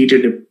only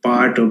heated a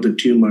part of the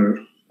tumor,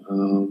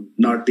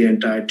 not the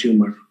entire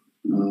tumor.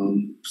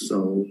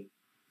 So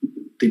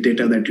the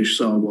data that you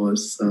saw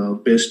was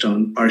based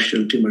on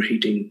partial tumor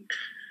heating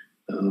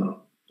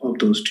of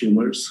those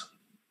tumors.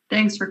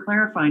 Thanks for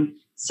clarifying.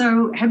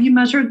 So have you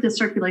measured the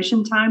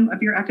circulation time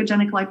of your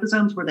echogenic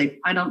liposomes?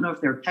 I don't know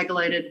if they're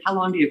pegylated. How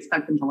long do you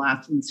expect them to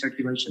last in the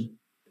circulation?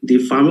 The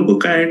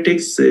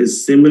pharmacokinetics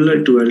is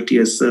similar to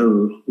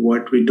LTSL.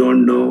 What we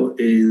don't know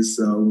is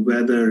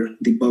whether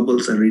the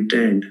bubbles are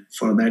retained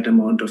for that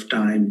amount of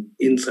time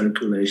in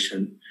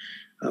circulation.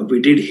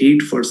 We did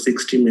heat for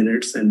 60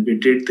 minutes, and we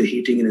did the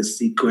heating in a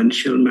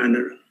sequential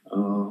manner.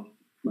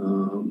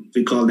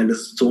 We call that a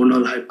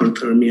zonal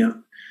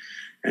hyperthermia.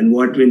 And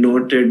what we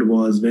noted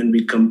was when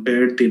we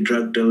compared the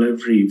drug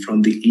delivery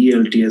from the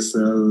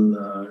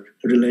eLTSL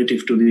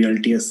relative to the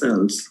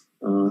LTSLs,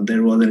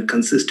 there was a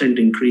consistent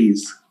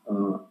increase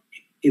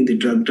in the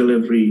drug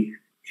delivery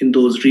in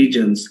those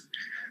regions,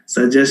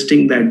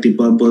 suggesting that the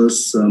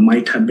bubbles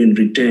might have been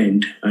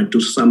retained to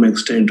some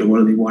extent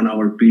over the 1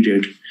 hour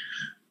period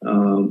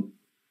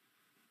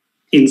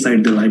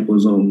inside the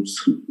liposomes.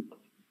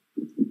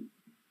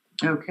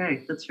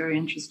 Okay, that's very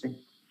interesting.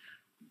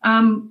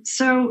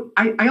 So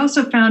I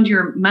also found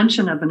your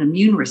mention of an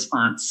immune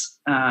response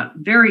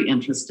very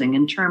interesting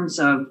in terms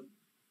of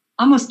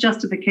almost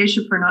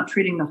justification for not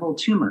treating the whole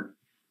tumor.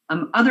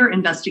 Other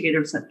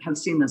investigators have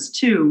seen this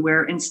too,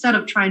 where instead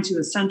of trying to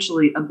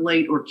essentially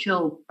ablate or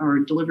kill or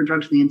deliver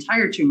drugs to the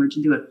entire tumor,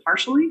 to do it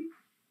partially,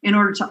 in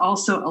order to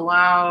also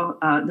allow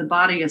the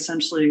body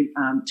essentially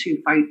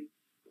to fight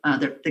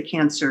the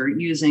cancer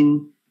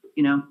using,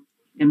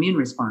 immune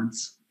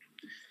response.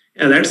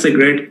 Yeah, that's a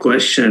great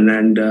question.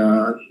 And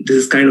this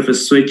is kind of a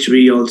switch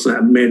we also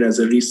have made as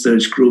a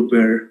research group,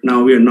 where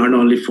now we are not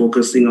only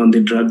focusing on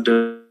the drug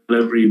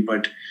delivery,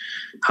 but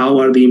how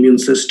are the immune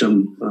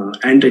system,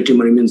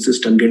 anti-tumor immune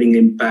system getting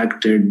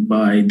impacted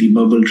by the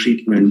bubble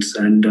treatments?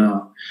 And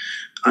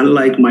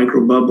unlike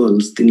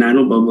microbubbles, the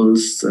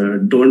nanobubbles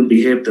don't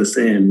behave the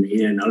same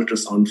in an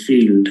ultrasound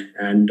field.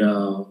 And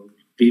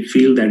we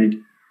feel that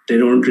they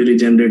don't really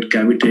generate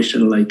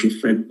cavitation-like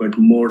effect, but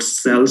more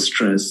cell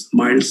stress,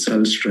 mild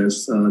cell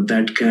stress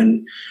that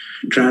can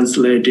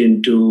translate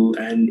into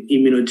an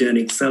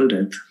immunogenic cell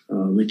death,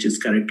 which is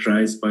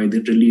characterized by the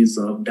release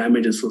of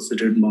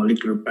damage-associated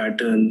molecular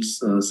patterns,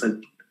 such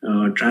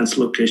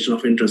translocation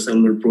of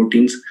intracellular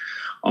proteins,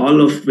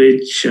 all of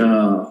which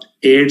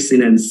aids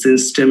in a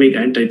systemic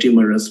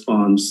anti-tumor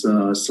response.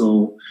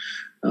 So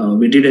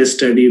we did a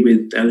study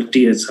with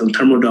LTS,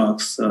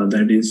 Thermodox,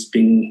 that is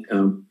being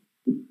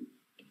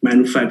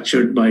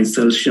manufactured by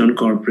Celsion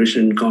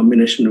Corporation in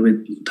combination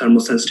with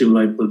thermosensitive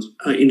lipos,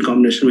 in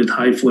combination with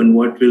HIFU. And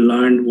what we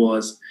learned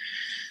was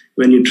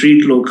when you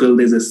treat local,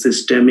 there's a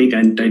systemic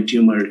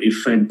anti-tumor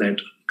effect that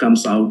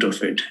comes out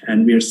of it.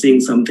 And we are seeing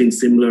something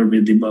similar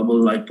with the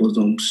bubble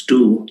liposomes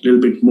too, a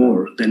little bit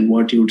more than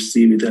what you would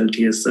see with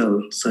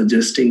LTSL,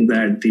 suggesting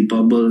that the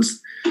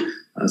bubbles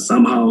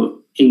somehow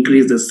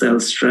increase the cell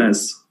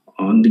stress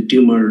on the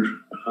tumor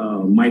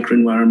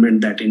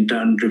microenvironment that in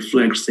turn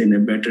reflects in a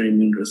better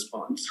immune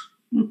response.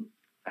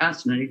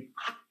 Fascinating.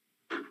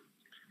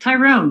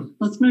 Tyrone,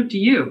 let's move to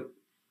you.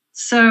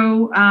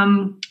 So,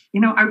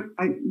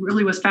 I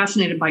really was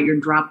fascinated by your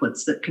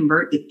droplets that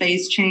convert the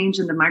phase change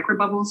into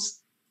microbubbles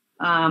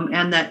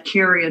and that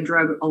carry a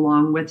drug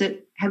along with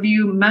it. Have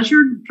you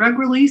measured drug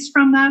release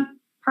from that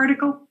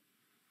particle?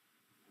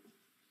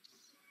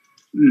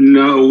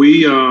 No,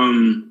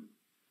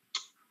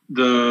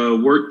 the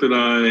work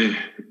that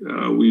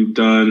we've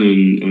done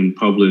and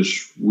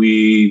published,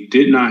 we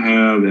did not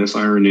have the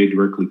siRNA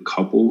directly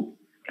coupled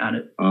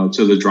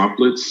to the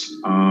droplets.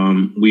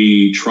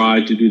 We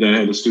tried to do that. I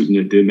had a student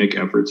that did make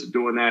efforts at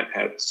doing that,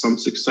 had some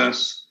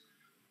success.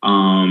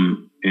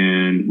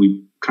 And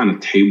we kind of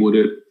tabled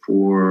it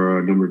for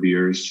a number of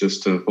years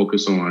just to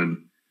focus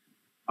on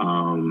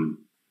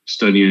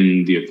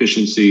studying the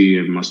efficiency.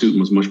 And my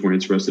student was much more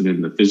interested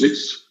in the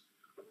physics,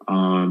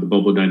 the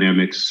bubble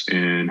dynamics,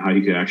 and how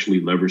you could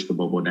actually leverage the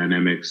bubble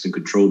dynamics and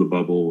control the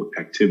bubble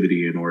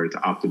activity in order to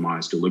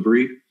optimize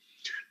delivery.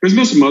 There's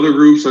been some other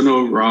groups. I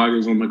know Rod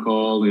is on the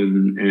call,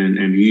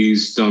 and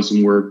he's done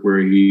some work where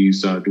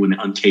he's doing the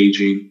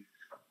uncaging.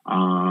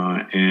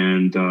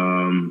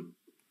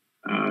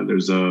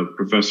 There's a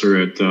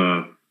professor at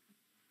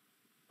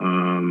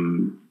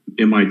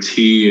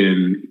MIT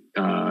and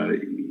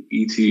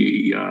ET.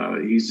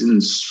 He's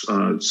in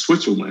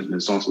Switzerland and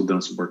has also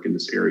done some work in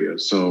this area.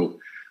 So,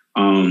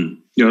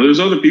 there's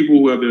other people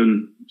who have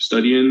been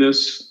studying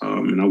this,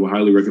 and I would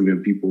highly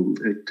recommend people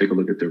take a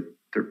look at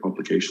their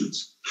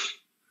publications.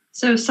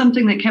 So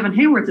something that Kevin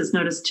Hayworth has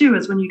noticed too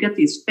is when you get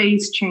these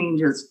phase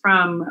changes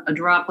from a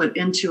droplet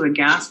into a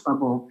gas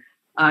bubble,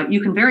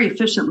 you can very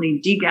efficiently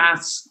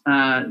degas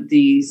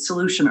the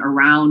solution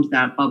around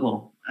that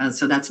bubble.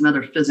 So that's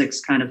another physics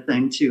kind of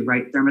thing too,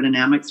 right?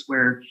 Thermodynamics,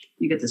 where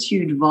you get this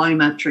huge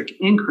volumetric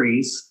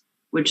increase,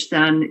 which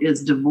then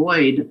is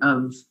devoid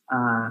of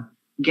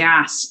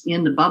gas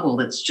in the bubble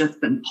that's just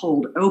been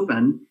pulled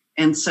open.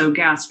 And so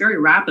gas very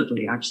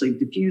rapidly actually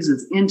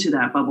diffuses into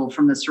that bubble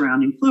from the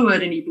surrounding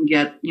fluid, and you can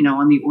get,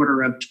 on the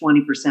order of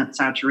 20%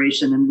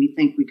 saturation. And we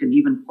think we could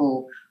even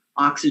pull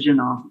oxygen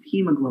off of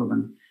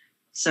hemoglobin.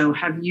 So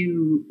have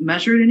you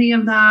measured any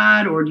of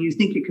that, or do you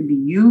think it could be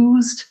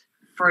used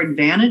for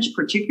advantage,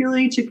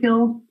 particularly to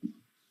kill,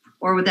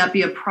 or would that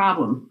be a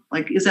problem?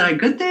 Like, is that a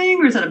good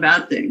thing or is that a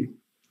bad thing?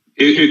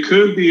 It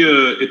could be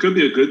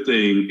a good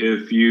thing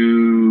if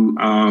you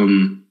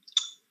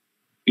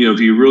if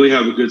you really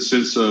have a good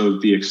sense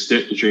of the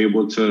extent that you're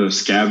able to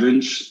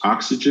scavenge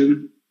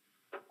oxygen.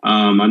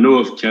 I know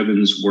of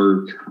Kevin's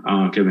work,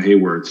 Kevin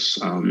Hayworth's,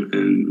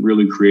 and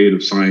really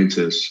creative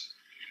scientists.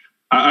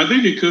 I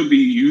think it could be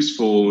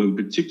useful in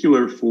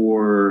particular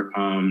for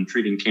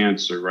treating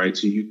cancer, right?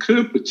 So you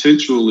could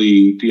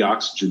potentially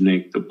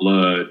deoxygenate the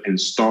blood and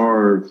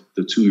starve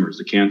the tumors,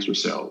 the cancer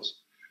cells.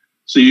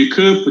 So you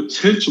could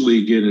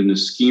potentially get an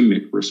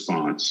ischemic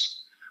response.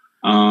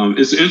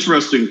 It's an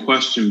interesting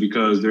question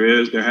because there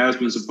has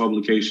been some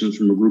publications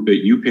from a group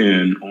at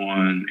UPenn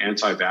on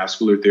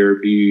anti-vascular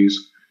therapies,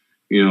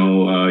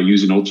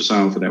 using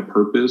ultrasound for that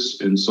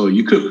purpose. And so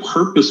you could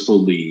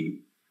purposefully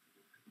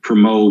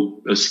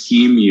promote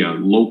ischemia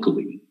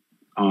locally.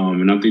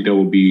 And I think that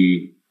would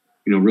be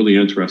really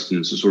interesting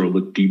is to sort of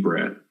look deeper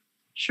at.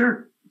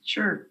 Sure.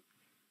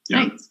 Yeah.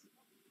 Thanks.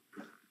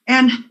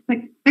 And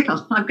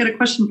Mikkel, I've got a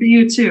question for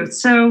you too.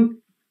 So,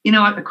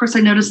 of course, I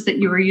noticed that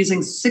you were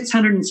using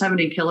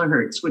 670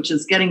 kilohertz, which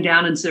is getting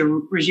down into a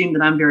regime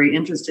that I'm very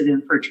interested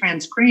in for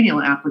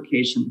transcranial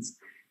applications.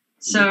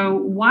 So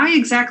why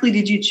exactly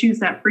did you choose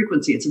that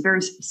frequency? It's a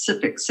very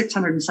specific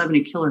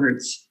 670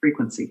 kilohertz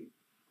frequency.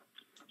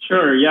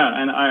 Sure,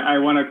 yeah. And I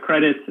want to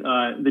credit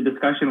the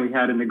discussion we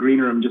had in the green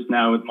room just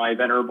now with my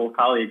venerable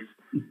colleagues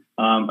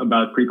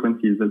about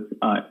frequencies that's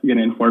going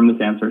to inform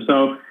this answer.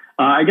 So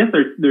I guess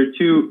there are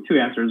two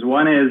answers.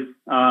 One is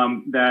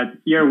that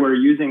here we're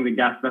using the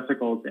gas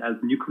vesicles as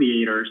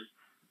nucleators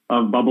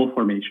of bubble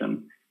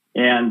formation.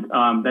 And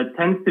that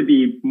tends to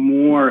be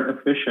more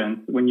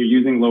efficient when you're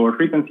using lower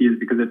frequencies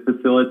because it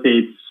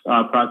facilitates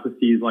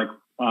processes like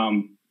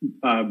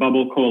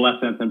bubble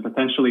coalescence and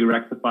potentially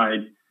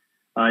rectified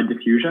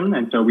diffusion.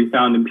 And so we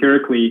found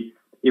empirically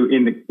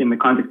in the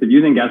context of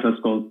using gas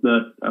vesicles,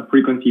 the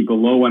frequency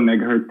below 1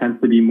 megahertz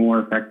tends to be more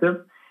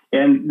effective.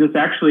 And this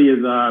actually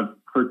is a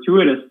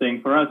fortuitous thing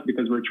for us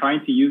because we're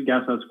trying to use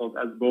gas vesicles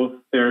as both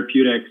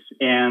therapeutics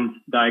and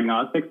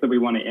diagnostics that we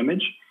want to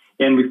image.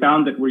 And we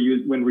found that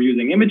when we're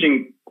using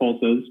imaging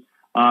pulses,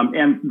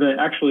 and the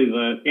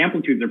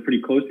amplitudes are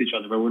pretty close to each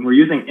other, but when we're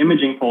using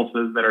imaging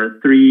pulses that are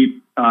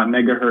 3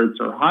 megahertz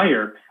or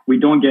higher, we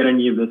don't get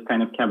any of this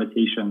kind of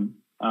cavitation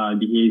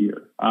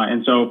behavior.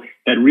 And so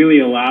that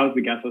really allows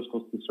the gas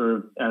vesicles to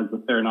serve as the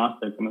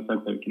theranostic in the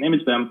sense that we can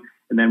image them,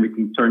 and then we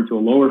can turn to a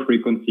lower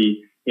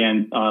frequency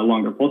and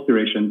longer pulse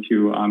duration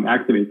to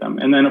activate them.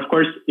 And then, of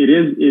course, it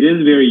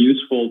is very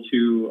useful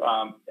to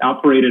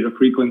operate at a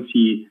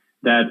frequency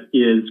that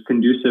is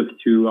conducive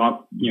to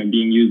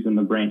being used in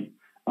the brain,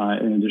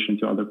 in addition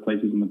to other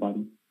places in the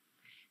body.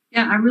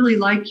 Yeah, I really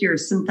like your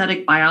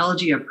synthetic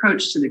biology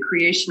approach to the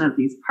creation of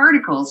these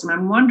particles. And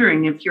I'm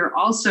wondering if you're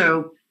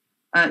also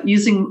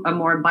using a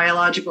more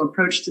biological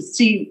approach to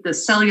see the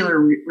cellular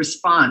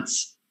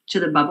response to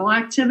the bubble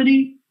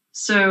activity.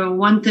 So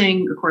one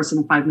thing, of course, in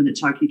a 5-minute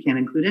talk, you can't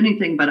include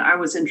anything, but I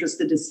was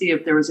interested to see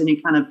if there was any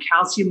kind of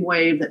calcium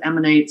wave that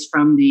emanates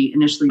from the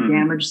initially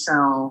damaged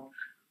cell,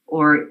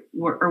 or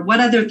what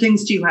other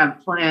things do you have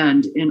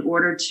planned in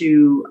order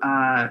to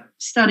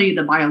study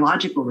the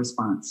biological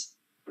response?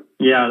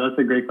 Yeah, that's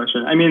a great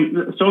question. I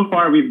mean, so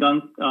far we've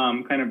done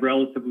kind of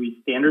relatively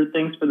standard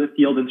things for the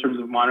field in terms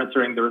of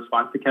monitoring the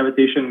response to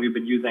cavitation. We've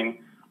been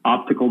using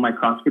optical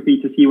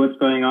microscopy to see what's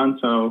going on.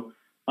 So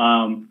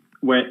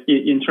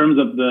in terms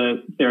of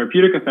the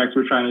therapeutic effects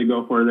we're trying to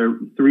go for, there are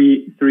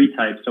three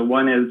types. So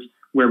one is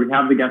where we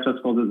have the gas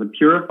vesicles as a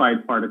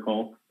purified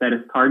particle that is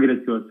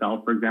targeted to a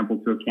cell, for example,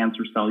 to a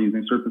cancer cell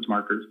using surface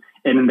markers.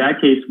 And in that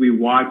case, we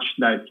watch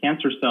that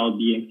cancer cell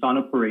being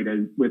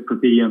sonoporated with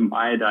propydium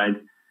iodide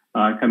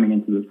coming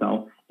into the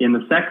cell. In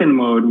the second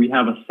mode, we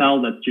have a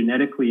cell that's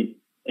genetically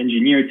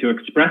engineered to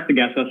express the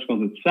gas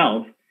vesicles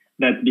itself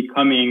that's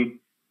becoming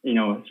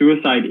a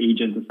suicide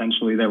agent,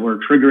 essentially, that we're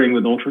triggering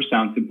with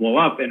ultrasound to blow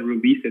up and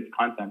release its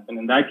contents. And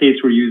in that case,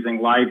 we're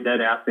using live dead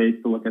assays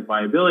to look at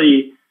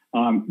viability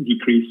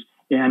decrease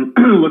and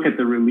look at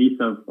the release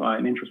of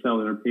an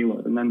intracellular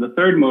payload. And then the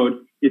third mode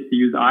is to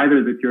use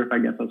either the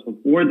purified gas vesicles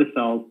or the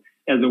cells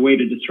as a way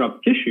to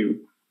disrupt tissue.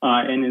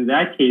 And in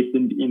that case,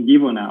 in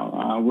vivo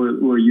now,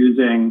 we're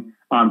using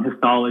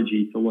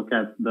histology to look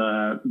at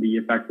the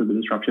effects of the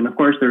disruption. Of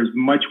course, there's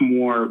much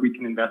more we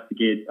can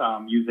investigate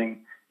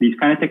using these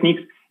kind of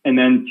techniques. And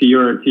then to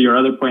your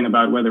other point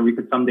about whether we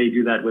could someday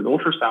do that with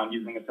ultrasound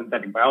using a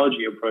synthetic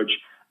biology approach,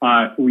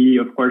 we,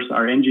 of course,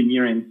 are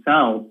engineering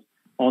cells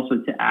also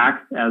to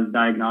act as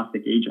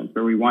diagnostic agents,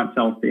 where we want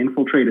cells to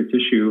infiltrate a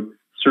tissue,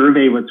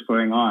 survey what's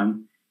going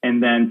on,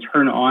 and then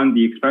turn on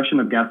the expression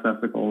of gas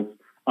vesicles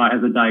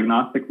as a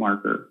diagnostic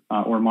marker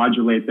or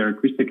modulate their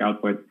acoustic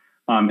output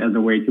as a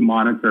way to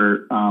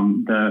monitor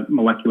the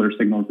molecular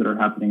signals that are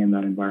happening in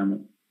that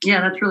environment. Yeah,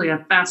 that's really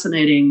a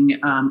fascinating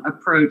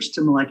approach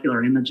to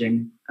molecular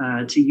imaging,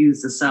 to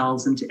use the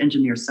cells and to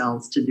engineer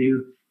cells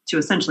to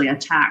essentially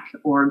attack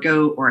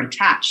or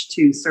attach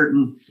to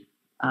certain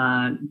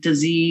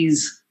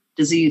disease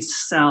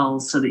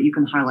cells so that you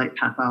can highlight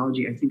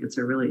pathology. I think it's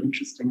a really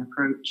interesting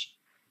approach.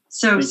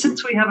 So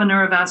since we have a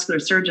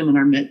neurovascular surgeon in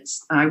our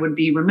midst, I would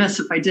be remiss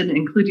if I didn't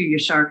include you,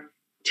 Yashar.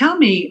 Tell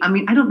me,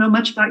 I don't know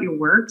much about your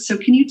work, so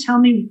can you tell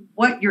me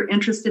what you're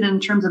interested in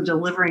terms of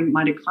delivering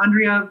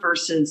mitochondria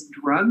versus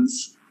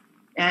drugs?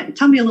 And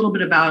tell me a little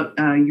bit about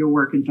your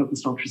work in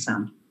focused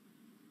ultrasound.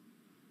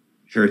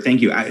 Sure,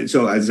 thank you.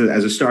 So as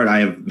a start, I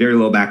have very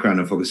little background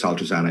in focused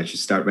ultrasound. I should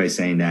start by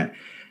saying that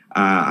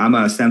I'm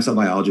a stem cell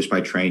biologist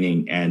by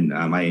training, and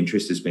my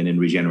interest has been in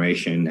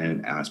regeneration,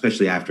 and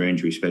especially after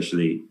injury,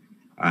 especially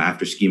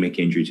after ischemic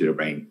injury to the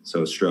brain,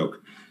 so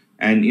stroke.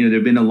 And there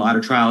have been a lot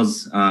of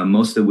trials,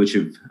 most of which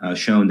have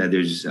shown that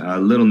there's a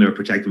little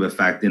neuroprotective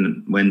effect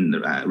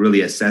when really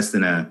assessed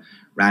in a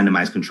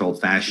randomized controlled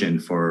fashion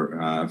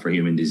for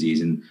human disease.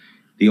 And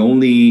the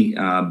only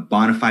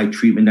bona fide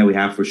treatment that we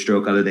have for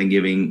stroke, other than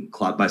giving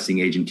clot busting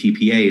agent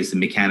TPA, is to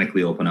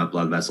mechanically open up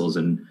blood vessels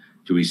and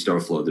to restore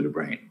flow to the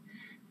brain.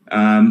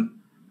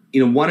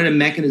 One of the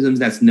mechanisms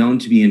that's known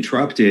to be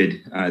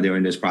interrupted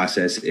during this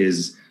process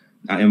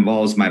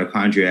involves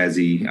mitochondria as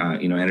the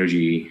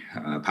energy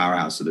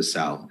powerhouse of the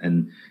cell,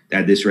 and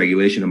that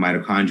dysregulation of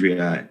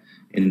mitochondria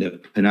in the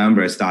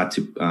penumbra is thought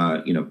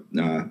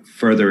to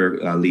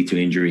further lead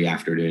to injury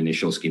after the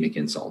initial ischemic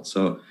insult.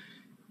 So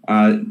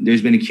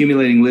there's been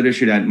accumulating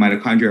literature that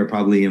mitochondria are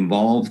probably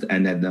involved,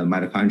 and that the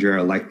mitochondria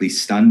are likely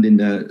stunned in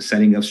the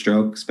setting of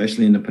stroke,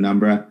 especially in the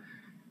penumbra.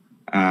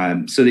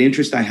 So the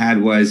interest I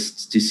had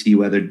was to see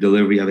whether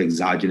delivery of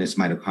exogenous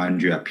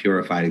mitochondria,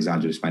 purified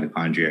exogenous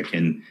mitochondria,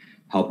 can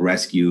help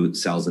rescue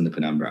cells in the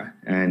penumbra.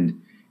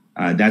 And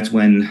that's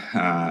when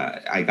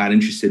I got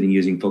interested in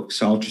using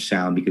focused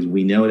ultrasound, because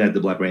we know that the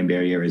blood-brain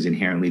barrier is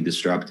inherently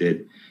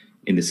disrupted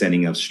in the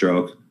setting of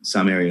stroke,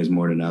 some areas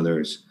more than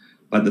others.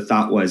 But the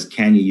thought was,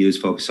 can you use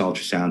focused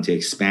ultrasound to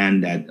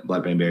expand that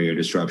blood-brain barrier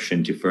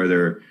disruption to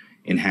further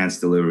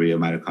enhance delivery of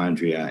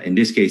mitochondria, in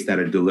this case, that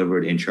are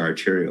delivered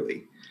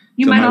intra-arterially?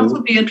 You might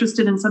also be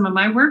interested in some of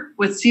my work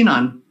with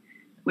Xenon,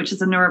 which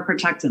is a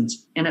neuroprotectant,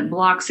 and it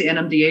blocks the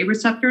NMDA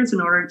receptors in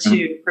order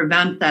to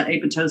prevent that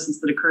apoptosis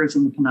that occurs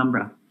in the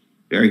penumbra.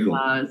 Very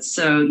cool.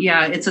 So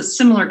yeah, it's a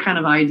similar kind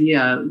of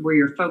idea where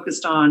you're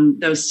focused on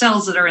those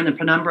cells that are in the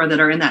penumbra that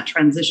are in that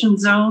transition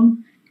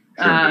zone.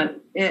 Sure.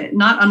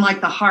 Not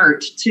unlike the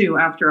heart too,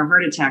 after a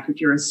heart attack,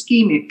 if you're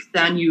ischemic,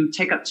 then you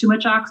take up too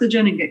much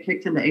oxygen and get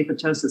kicked into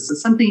apoptosis. So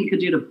something you could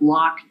do to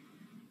block,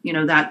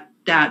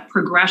 that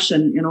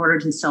progression in order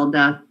to cell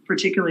death,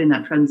 particularly in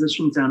that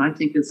transition zone, I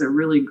think is a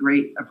really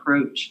great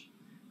approach.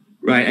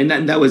 Right,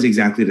 and that was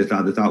exactly the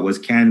thought. The thought was,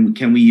 can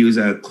we use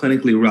a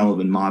clinically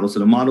relevant model? So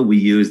the model we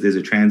used, there's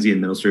a transient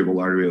middle cerebral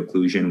artery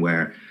occlusion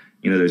where,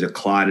 there's a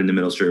clot in the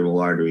middle cerebral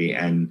artery,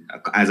 and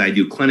as I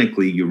do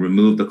clinically, you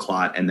remove the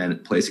clot and then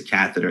place a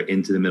catheter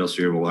into the middle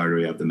cerebral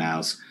artery of the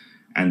mouse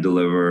and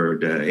deliver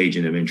the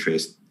agent of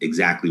interest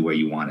exactly where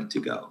you want it to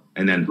go,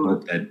 and then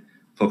hope that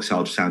focused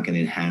ultrasound can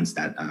enhance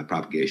that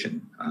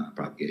propagation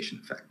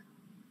effect.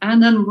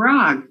 And then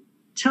Rag,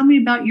 tell me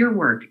about your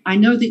work. I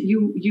know that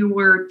you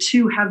were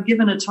to have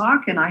given a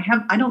talk, and I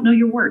don't know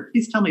your work.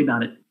 Please tell me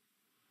about it.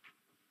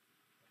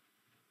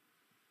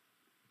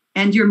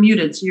 And you're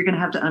muted, so you're going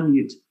to have to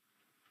unmute.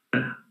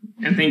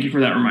 And thank you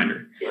for that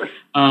reminder.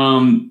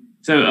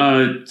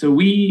 So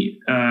we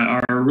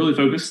are really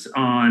focused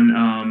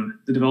on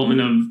the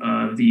development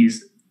of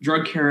these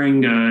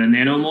drug-carrying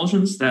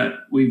nanoemulsions that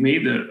we've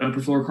made, the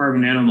perfluorocarbon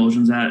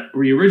nanoemulsions that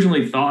we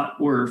originally thought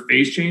were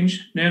phase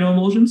change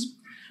nanoemulsions.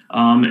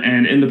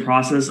 And in the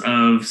process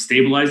of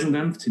stabilizing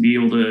them to be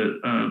able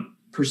to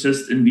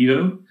persist in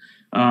vivo,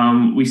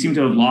 we seem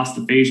to have lost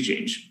the phase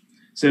change.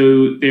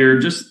 So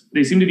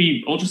they seem to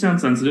be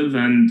ultrasound sensitive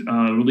and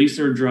release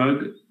their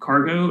drug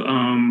cargo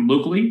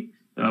locally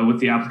with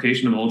the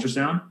application of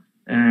ultrasound,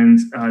 and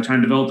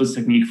trying to develop this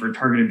technique for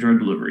targeted drug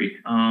delivery.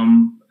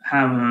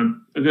 Have a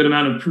good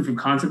amount of proof of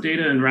concept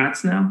data in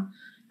rats now.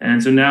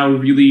 And so now we're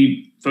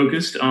really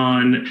focused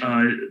on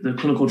the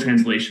clinical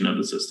translation of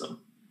the system.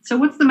 So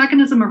what's the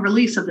mechanism of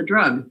release of the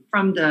drug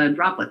from the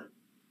droplet?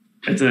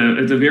 It's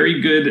a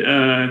very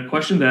good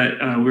question that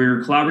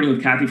we're collaborating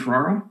with Kathy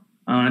Ferrara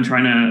and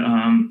trying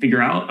to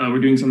figure out.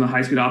 We're doing some of the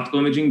high-speed optical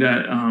imaging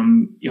that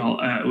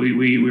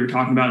we were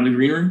talking about in the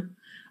green room.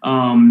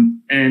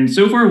 And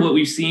so far, what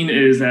we've seen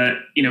is that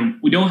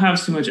we don't have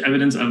so much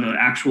evidence of an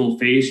actual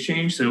phase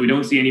change. So we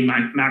don't see any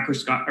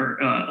macroscopic or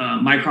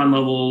micron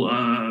level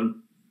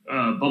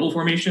bubble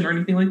formation or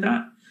anything like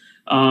that.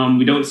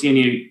 We don't see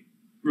any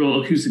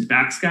real acoustic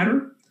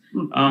backscatter.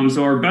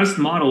 So our best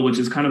model, which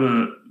is kind of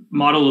a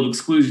model of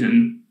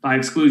exclusion by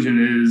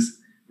exclusion, is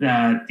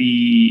that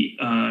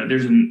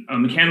there's a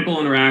mechanical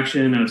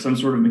interaction of some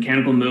sort of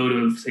mechanical mode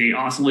of, say,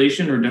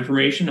 oscillation or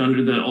deformation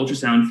under the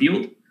ultrasound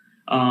field.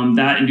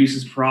 That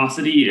induces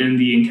porosity in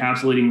the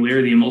encapsulating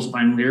layer, the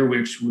emulsifying layer,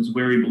 which was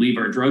where we believe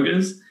our drug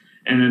is.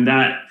 And then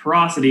that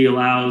porosity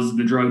allows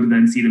the drug to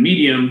then see the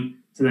medium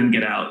to then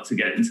get out to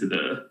get into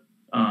the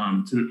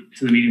to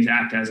the medium to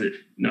act as it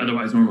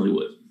otherwise normally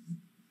would.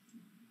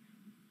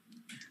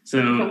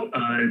 So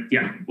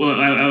yeah, well,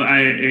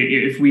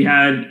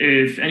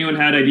 if anyone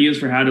had ideas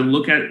for how to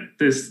look at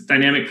this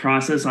dynamic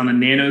process on a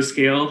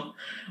nanoscale,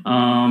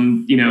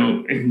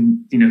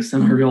 in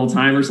semi-real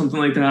time or something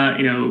like that,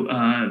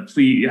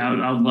 please,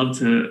 I would love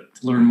to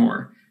learn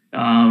more.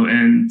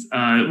 And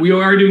we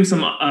are doing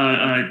some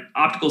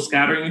optical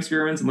scattering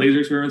experiments and laser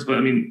experiments,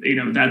 but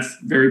that's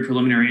very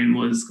preliminary and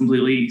was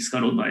completely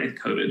scuttled by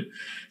COVID.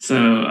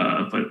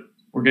 So, but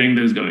we're getting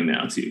those going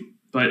now too.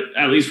 But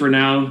at least for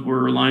now,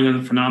 we're relying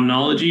on the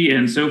phenomenology,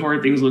 and so far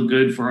things look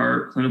good for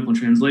our clinical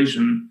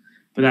translation.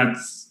 But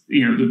that's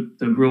the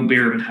real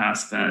bear of a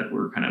task that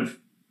we're kind of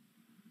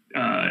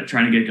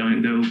trying to get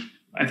going. Though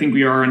I think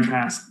we are on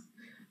task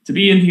to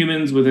be in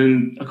humans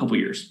within a couple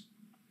years.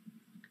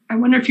 I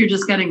wonder if you're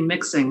just getting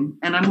mixing,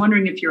 and I'm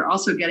wondering if you're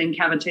also getting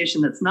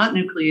cavitation that's not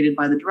nucleated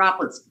by the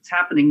droplets. It's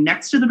happening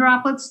next to the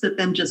droplets that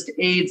then just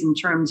aids in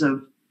terms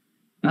of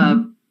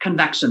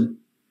convection.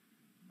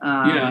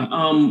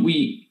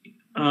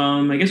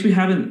 I guess we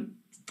haven't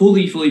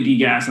fully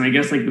degas. And I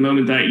guess like the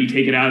moment that you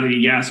take it out of the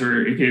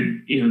degasser, it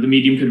could, the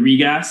medium could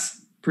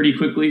regas pretty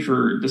quickly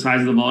for the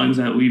size of the volumes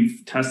that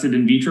we've tested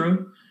in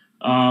vitro.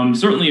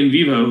 Certainly in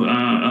vivo,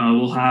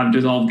 we'll have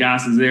dissolved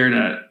gases there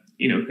that,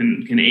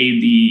 can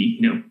aid the,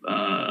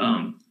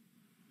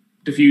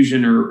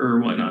 diffusion or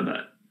whatnot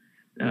that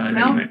you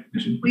might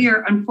mention. We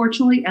are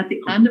unfortunately at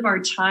the end of our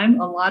time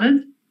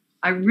allotted.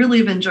 I really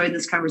have enjoyed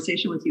this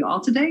conversation with you all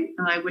today,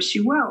 and I wish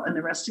you well in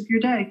the rest of your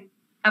day.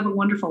 Have a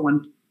wonderful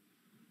one.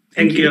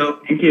 Thank you.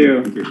 Thank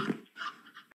you.